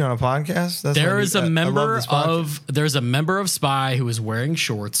was huge on a podcast. There's a member of Spy who is wearing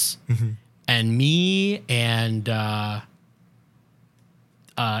shorts, and me and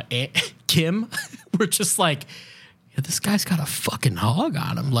Kim were just like, yeah, this guy's got a fucking hog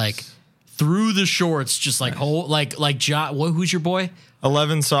on him, like through the shorts, just like John. Who's your boy?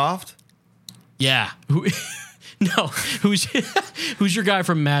 11 Soft. Yeah. No, who's your guy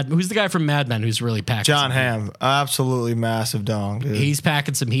from Who's the guy from Mad Men who's really packing? John Hamm, absolutely massive dong, dude. He's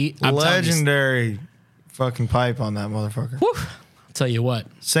packing some heat. Legendary fucking pipe on that motherfucker. Whew. I'll tell you what.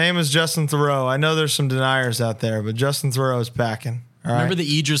 Same as Justin Theroux. I know there's some deniers out there, but Justin Theroux is packing. All Remember right?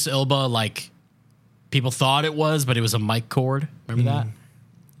 the Idris Elba, like people thought it was, but it was a mic cord. Remember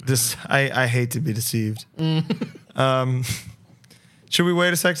that? I hate to be deceived. Should we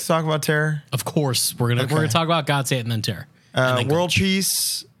wait a sec to talk about Terror? Of course. We're gonna talk about God's Hate and then Terror. World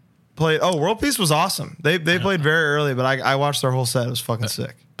Peace played. Oh, World Peace was awesome. They played very early, but I watched their whole set. It was fucking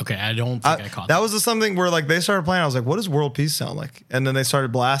sick. Okay, I don't think I caught that. That was something where like they started playing. I was like, what does World Peace sound like? And then they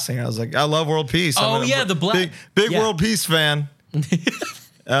started blasting. I was like, I love World Peace. Big World Peace fan.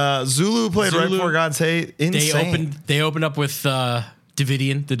 Zulu played right before God's Hate. Insane. They opened up with the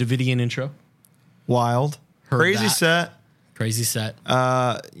Davidian intro. Wild. Crazy set. Crazy set.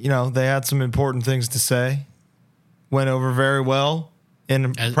 They had some important things to say. Went over very well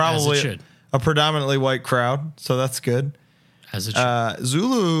in probably a predominantly white crowd, so that's good. As it should.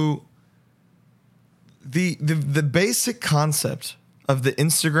 Zulu, the basic concept of the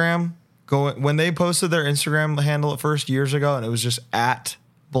Instagram when they posted their Instagram handle at first years ago, and it was just at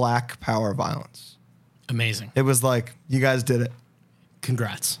Black Power Violence. Amazing. It was like, you guys did it.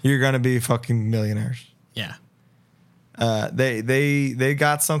 Congrats. You're gonna be fucking millionaires. Yeah. They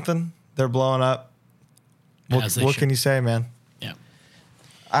got something. They're blowing up. What can you say, man? Yeah.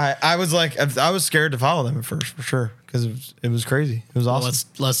 I was scared to follow them at first for sure because it was crazy. It was awesome.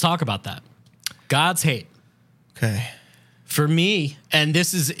 Well, let's talk about that. God's Hate. Okay. For me, and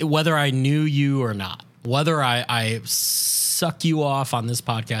this is whether I knew you or not, whether I suck you off on this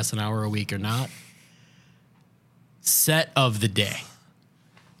podcast an hour a week or not, set of the day.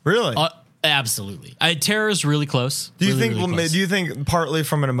 Really? Absolutely. Terror is really close. Do you really, think? really close. Do you think partly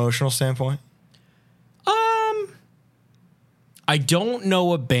from an emotional standpoint? I don't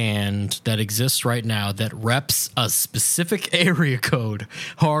know a band that exists right now that reps a specific area code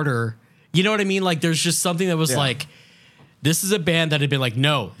harder. You know what I mean? Like, there's just something that was like, this is a band that had been like,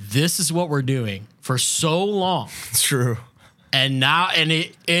 no, this is what we're doing for so long. It's true. And now,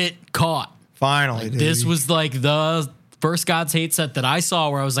 it caught. Finally, like, this was like the first God's Hate set that I saw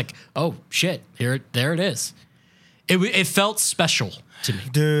where I was like, oh shit, there it is. It felt special to me,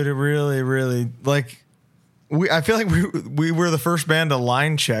 dude. It really, really like. I feel like we were the first band to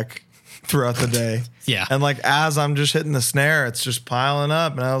line check throughout the day. Yeah. And like as I'm just hitting the snare, it's just piling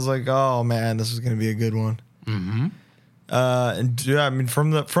up, and I was like, oh man, this is gonna be a good one. Mm-hmm. And yeah, I mean,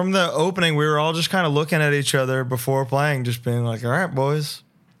 from the opening, we were all just kind of looking at each other before playing, just being like, all right, boys,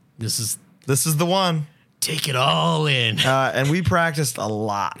 this is the one. Take it all in. And we practiced a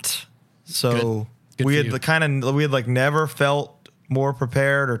lot, so good we had never felt more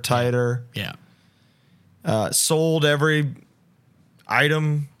prepared or tighter. Yeah. Sold every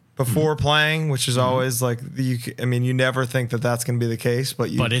item before playing, which is always like you never think that that's going to be the case,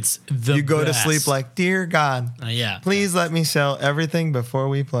 but it's the you go best. to sleep like, dear God, please let me sell everything before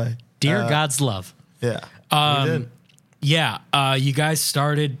we play. Dear God's love. Yeah, we did. Yeah, you guys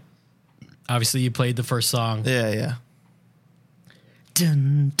started. Obviously, you played the first song. Yeah.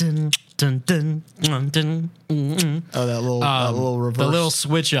 Dun, dun, dun, dun, dun, dun, Oh, that little reverse. The little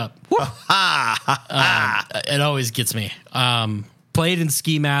switch up. It always gets me. Played in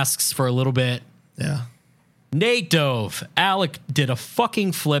ski masks for a little bit. Yeah. Nate dove. Alec did a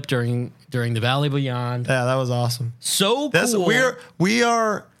fucking flip during the Valley Beyond. Yeah, that was awesome. So cool.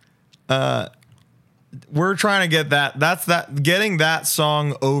 We're trying to get that. Getting that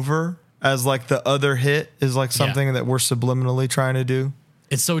song over as like the other hit is like something that we're subliminally trying to do.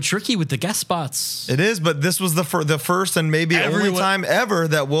 It's so tricky with the guest spots. It is, but this was the first and maybe only time ever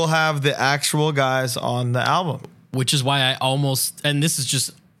that we'll have the actual guys on the album. Which is why I almost, and this is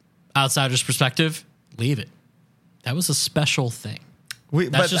just outsider's perspective, leave it. That was a special thing.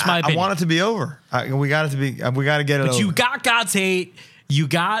 That's just my opinion. I want it to be over. We got to get it over. But you got God's hate. You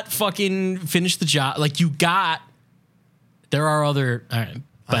got fucking finish the job. Like there are other.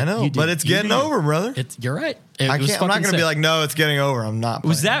 I know, but it's getting over, brother. You're right. I'm not going to be like, no, it's getting over. I'm not.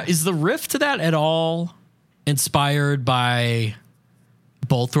 Is the riff to that at all inspired by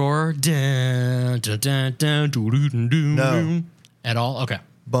Bolt Thrower? No. At all? Okay.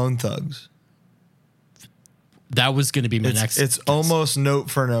 Bone Thugs. That was going to be my next. It's almost note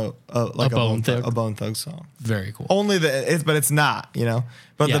for note, like a Bone Thugs song. Very cool. But it's not,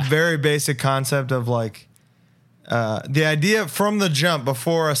 But the very basic concept of like, the idea from the jump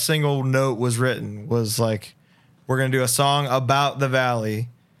before a single note was written was like, we're going to do a song about the Valley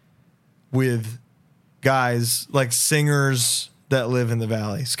with guys like singers that live in the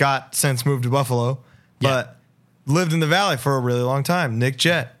Valley. Scott since moved to Buffalo, but lived in the Valley for a really long time. Nick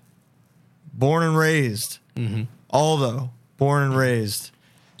Jett, born and raised. Mm-hmm. Aldo, born and raised.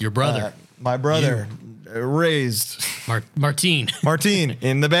 Your brother. My brother, raised. Martine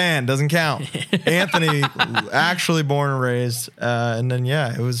in the band, doesn't count. Anthony, actually born and raised. And then,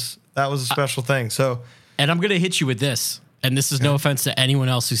 that was a special thing. So, and I'm going to hit you with this, and this is no offense to anyone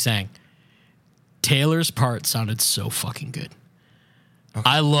else who sang. Taylor's part sounded so fucking good. Okay.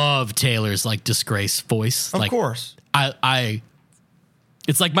 I love Taylor's like disgrace voice. Of course.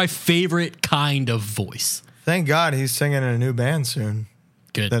 It's like my favorite kind of voice. Thank God he's singing in a new band soon.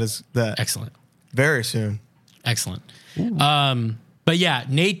 Good. That excellent. Very soon. Excellent. But yeah,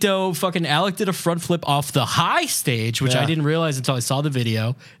 Nate Doe, fucking Alec did a front flip off the high stage, which I didn't realize until I saw the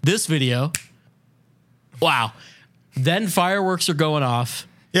video. This video. Wow. Then fireworks are going off.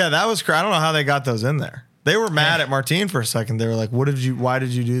 Yeah, that was I don't know how they got those in there. They were mad at Martine for a second. They were like, why did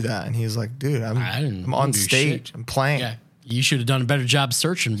you do that? And he's like, dude, I'm on stage. Shit. I'm playing. Yeah. You should have done a better job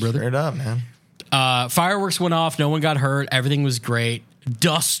searching, brother. Straight up, man. Fireworks went off. No one got hurt. Everything was great.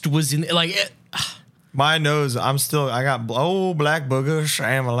 Dust was in my nose. I got black booger,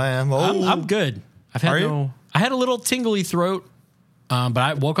 sham-a-lam. I'm good. I had a little tingly throat, but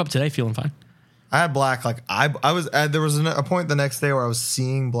I woke up today feeling fine. I had black, there was a point the next day where I was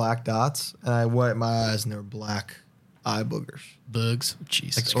seeing black dots, and I wiped my eyes, and they were black eye boogers. Bugs.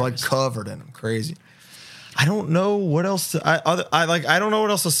 Jesus Christ. Covered in them. Crazy. I don't know what else I don't know what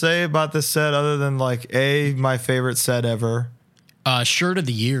else to say about this set other than my favorite set ever. Shirt of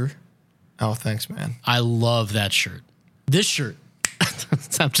the year. Oh, thanks, man. I love that shirt. This shirt.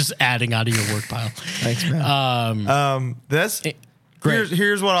 I'm just adding out of your work pile. Thanks, man. Great.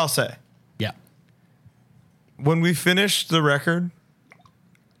 Here's what I'll say. Yeah. When we finished the record,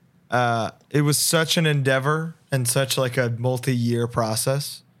 it was such an endeavor and such like a multi-year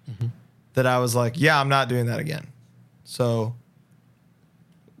process. Mm-hmm. That I was like, I'm not doing that again. So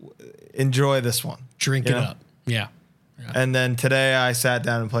enjoy this one. Drink it up. Yeah. And then today I sat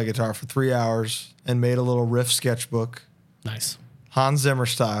down and played guitar for 3 hours and made a little riff sketchbook. Nice. Hans Zimmer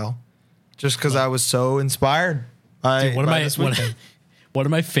style. Just because I was so inspired by one of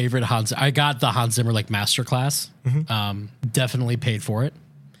my favorite Hans. I got the Hans Zimmer masterclass. Mm-hmm. Definitely paid for it.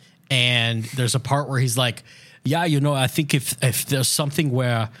 And there's a part where he's like, I think if there's something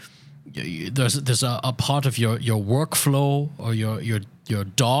where there's a part of your workflow or your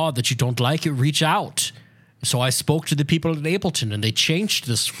DAW that you don't like, reach out. So I spoke to the people at Ableton and they changed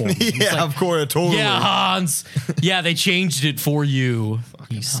this for me. Of course, totally. Yeah, Hans. They changed it for you.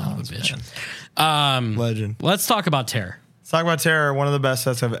 You son of a bitch. Legend. Let's talk about Terror. Let's talk about Terror. One of the best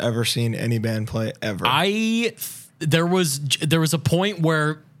sets I've ever seen any band play ever. There was a point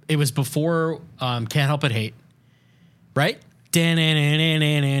where it was before Can't Help But Hate, right? And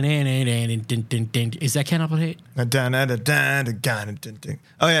Is that Cannibal Hate? Oh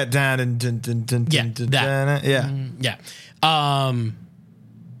yeah, Yeah.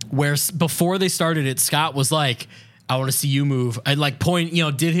 Where before they started it, Scott was like, "I want to see you move." I like point,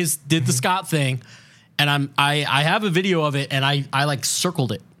 did the Scott thing, and I have a video of it, and I like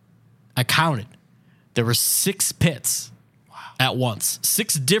circled it. I counted. There were 6 pits at once.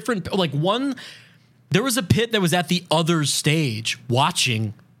 6 different, like one. There was a pit that was at the other stage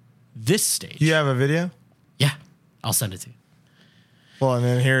watching this stage. You have a video? Yeah, I'll send it to you. Well, and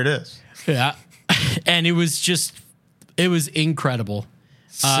then here it is. Yeah, and it was incredible.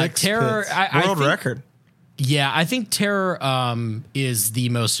 6 Terror, pits. I World think, record. Yeah, I think Terror is the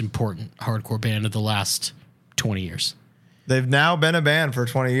most important hardcore band of the last 20 years. They've now been a band for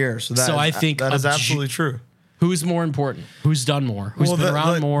 20 years. So I think that is absolutely true. Who's more important? Who's done more? Who's been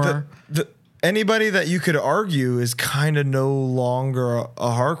around more? Anybody that you could argue is kind of no longer a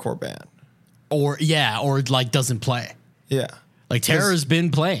hardcore band. Or like doesn't play. Yeah. Like Terror's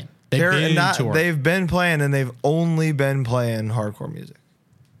been playing. They've been playing and they've only been playing hardcore music.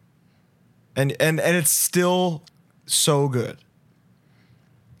 And it's still so good.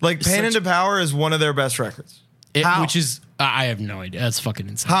 Like Pain into Power is one of their best records. Which is, I have no idea. That's fucking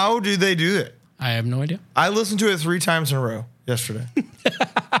insane. How do they do it? I have no idea. I listened to it 3 times in a row yesterday.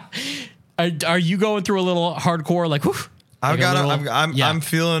 Are you going through a little hardcore like? Whew, I'm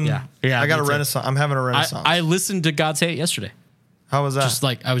feeling. Yeah. I got a renaissance. I'm having a renaissance. I listened to God's Hate yesterday. How was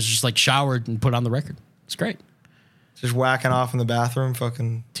that? I was just showered and put on the record. It's great. Just whacking off in the bathroom,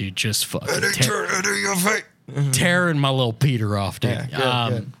 fucking. Dude, just fucking tearing my little Peter off, dude. Yeah,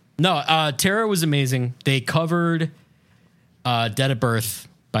 good. No, Terror was amazing. They covered "Dead at Birth"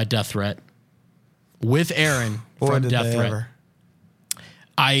 by Death Threat with Aaron from Death Threat. Ever.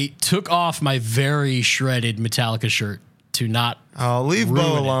 I took off my very shredded Metallica shirt to not. Oh, leave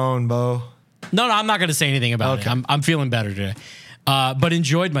Bo alone, Bo. No, I'm not going to say anything about it. I'm feeling better today, but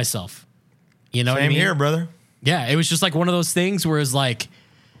enjoyed myself. You know what I mean? Same here, brother. Yeah, it was just like one of those things where it's like.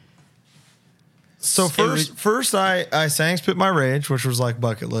 So first I sang "Spit My Rage," which was like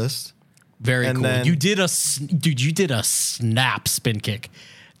bucket list. Very cool. Then, you did a snap spin kick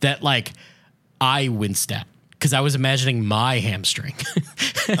that like I winced at because I was imagining my hamstring.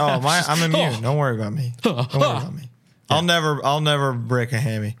 I'm immune. Don't worry about me. Don't worry about me. Yeah. I'll never break a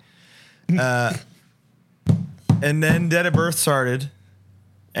hammy. And then Dead at Birth started,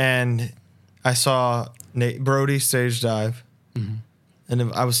 and I saw Nate Brody stage dive,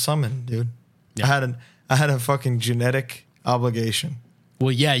 and I was summoned, dude. Yeah. I had a fucking genetic obligation.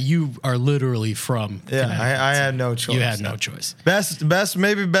 Well, yeah, you are literally from. Yeah, I had no choice. You had no choice. Best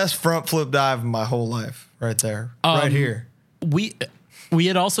front flip dive of my whole life, right there, right here. We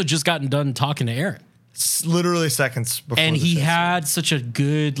had also just gotten done talking to Aaron. It's literally seconds before, and he had such a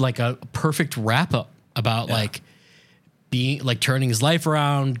good, like a perfect wrap up about like being like turning his life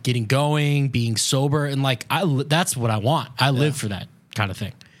around, getting going, being sober, and like that's what I want. I live for that kind of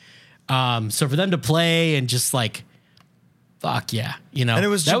thing. So for them to play and just like, fuck yeah, you know. And it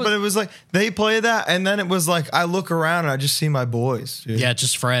was like they played that, and then it was like I look around and I just see my boys, dude. Yeah,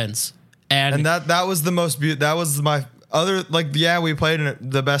 just friends. And that was the most beautiful. That was my other we played in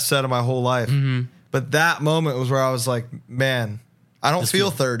the best set of my whole life. Mm-hmm. But that moment was where I was like, man, I don't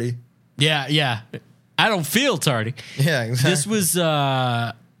feel 30. Yeah. I don't feel tardy. Yeah, exactly. This was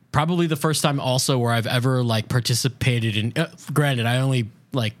probably the first time also where I've ever like participated in. Granted, I only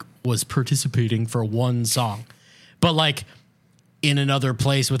like was participating for one song, but like in another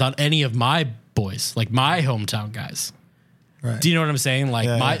place without any of my boys, like my hometown guys. Right. Do you know what I'm saying? Like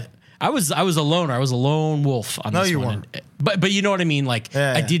I was a loner. I was a lone wolf on this one. No, you weren't. But you know what I mean? Like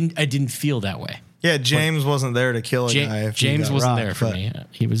I didn't feel that way. Yeah, James wasn't there to kill a guy. James wasn't there for me.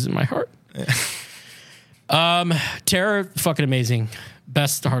 He was in my heart. Yeah. Terror, fucking amazing.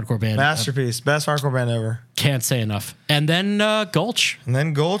 Best hardcore band. Masterpiece. Best hardcore band ever. Can't say enough. And then Gulch. And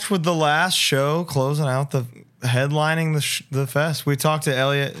then Gulch with the last show closing out headlining the fest. We talked to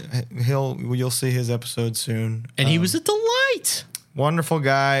Elliot. You'll see his episode soon. And he was a delight. Wonderful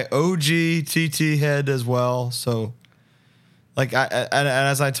guy. OG TT head as well. So like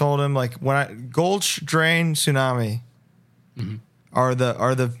as I told him, like when Gulch, Drain, Sunami are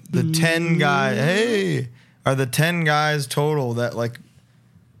the 10 guys. Hey, are the 10 guys total that like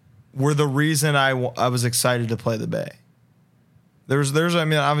were the reason I was excited to play the Bay. There's I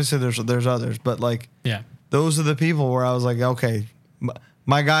mean obviously there's others, but like those are the people where I was like, okay,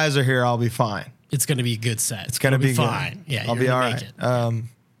 my guys are here, I'll be fine. It's gonna be a good set. It's gonna be fine. Good. Yeah, I'll be all right.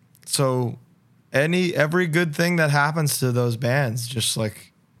 So every good thing that happens to those bands just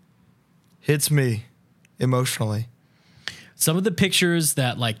like hits me emotionally. some of the pictures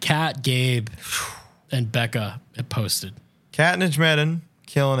that like Kat, Gabe, and Becca had posted. Kat Nijmedin,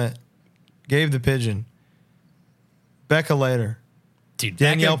 killing it. Gabe the Pigeon. Becca later. Dude,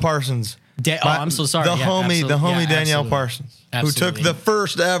 Danielle Becca, Parsons. I'm so sorry. The homie Danielle absolutely. Parsons, Absolutely. who took the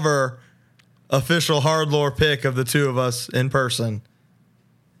first ever official Hardlore pick of the two of us in person.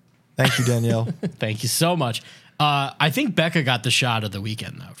 Thank you, Danielle. Thank you so much. I think Becca got the shot of the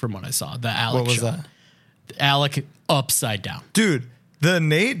weekend, though, from what I saw. The Alec What was shot. that? Alec upside down. Dude, the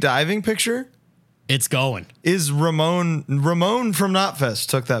Nate diving picture It's going. is Ramon. Ramon from Knotfest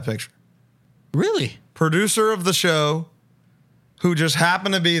took that picture. Really? Producer of the show, who just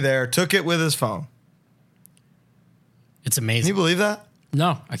happened to be there, took it with his phone. It's Can amazing. you believe that?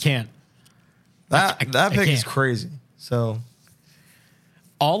 No, I can't. That pic is can't. crazy. So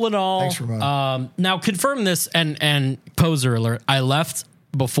All in all, Thanks, Ramon. now confirm this and poser alert. I left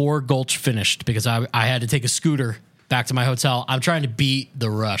before Gulch finished because I had to take a scooter back to my hotel. I'm trying to beat the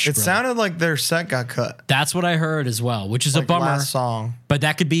rush. it brother. sounded like their set got cut. That's what I heard as well, which is Like a bummer. last song. But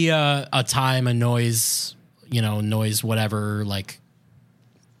that could be a time, a noise, noise, whatever, like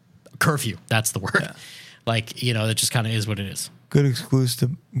curfew. That's the word. Yeah. Like, that just kind of is what it is. Good excuse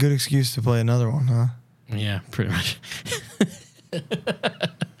to play another one, huh? Yeah, pretty much.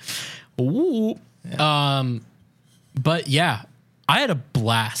 Ooh. Yeah. But yeah, I had a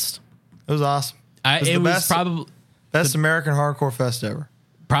blast. It was awesome. It was probably best American hardcore fest ever.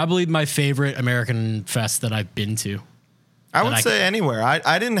 probably my favorite American fest that I've been to. I would say anywhere.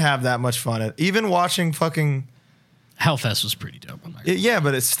 I didn't have that much fun at even watching fucking Hellfest was pretty dope. yeah,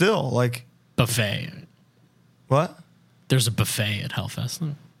 but it's still like Buffet. what? There's a buffet at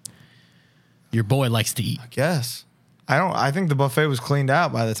Hellfest. Your boy likes to eat. I guess. I think the buffet was cleaned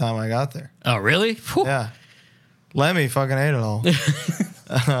out by the time I got there. Oh, really? Whew. Yeah. Lemmy fucking ate it all.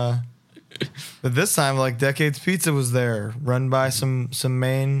 But this time, like Decades Pizza was there, run by some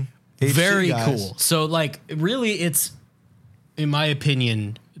main HC Very guys. cool. So, like, really, it's, in my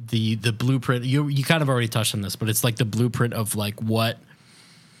opinion, the blueprint. You kind of already touched on this, but it's like the blueprint of like what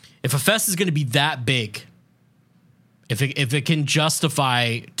if a fest is going to be that big. If it can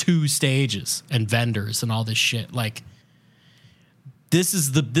justify 2 stages and vendors and all this shit, like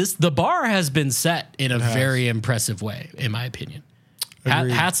the bar has been set in a very impressive way, in my opinion.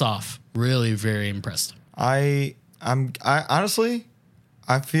 Agreed. Hats off, really very impressed. I honestly,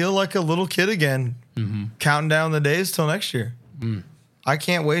 I feel like a little kid again, counting down the days till next year. I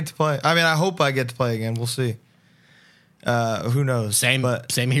can't wait to play. I mean, I hope I get to play again. We'll see. Who knows? Same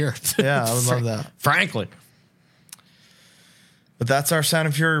here. Yeah, I would love that. Frankly. But that's our Sound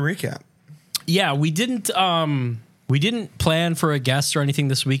and Fury recap. Yeah, we didn't plan for a guest or anything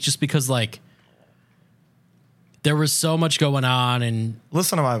this week just because like there was so much going on and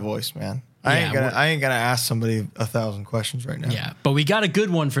Listen to my voice, man. I ain't gonna ask somebody 1,000 questions right now. yeah, but we got a good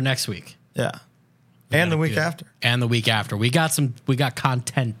one for next week. Yeah. And the week after. And the week after. We got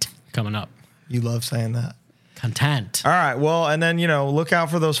content coming up. You love saying that. Content. All right. Well, and then, look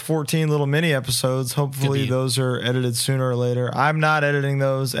out for those 14 little mini episodes. Hopefully those are edited sooner or later. I'm not editing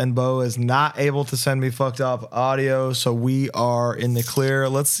those, and Bo is not able to send me fucked up audio, so we are in the clear.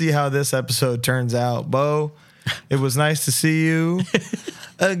 Let's see how this episode turns out. Bo, it was nice to see you.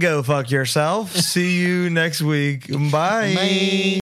 Go fuck yourself. See you next week. Bye. Bye.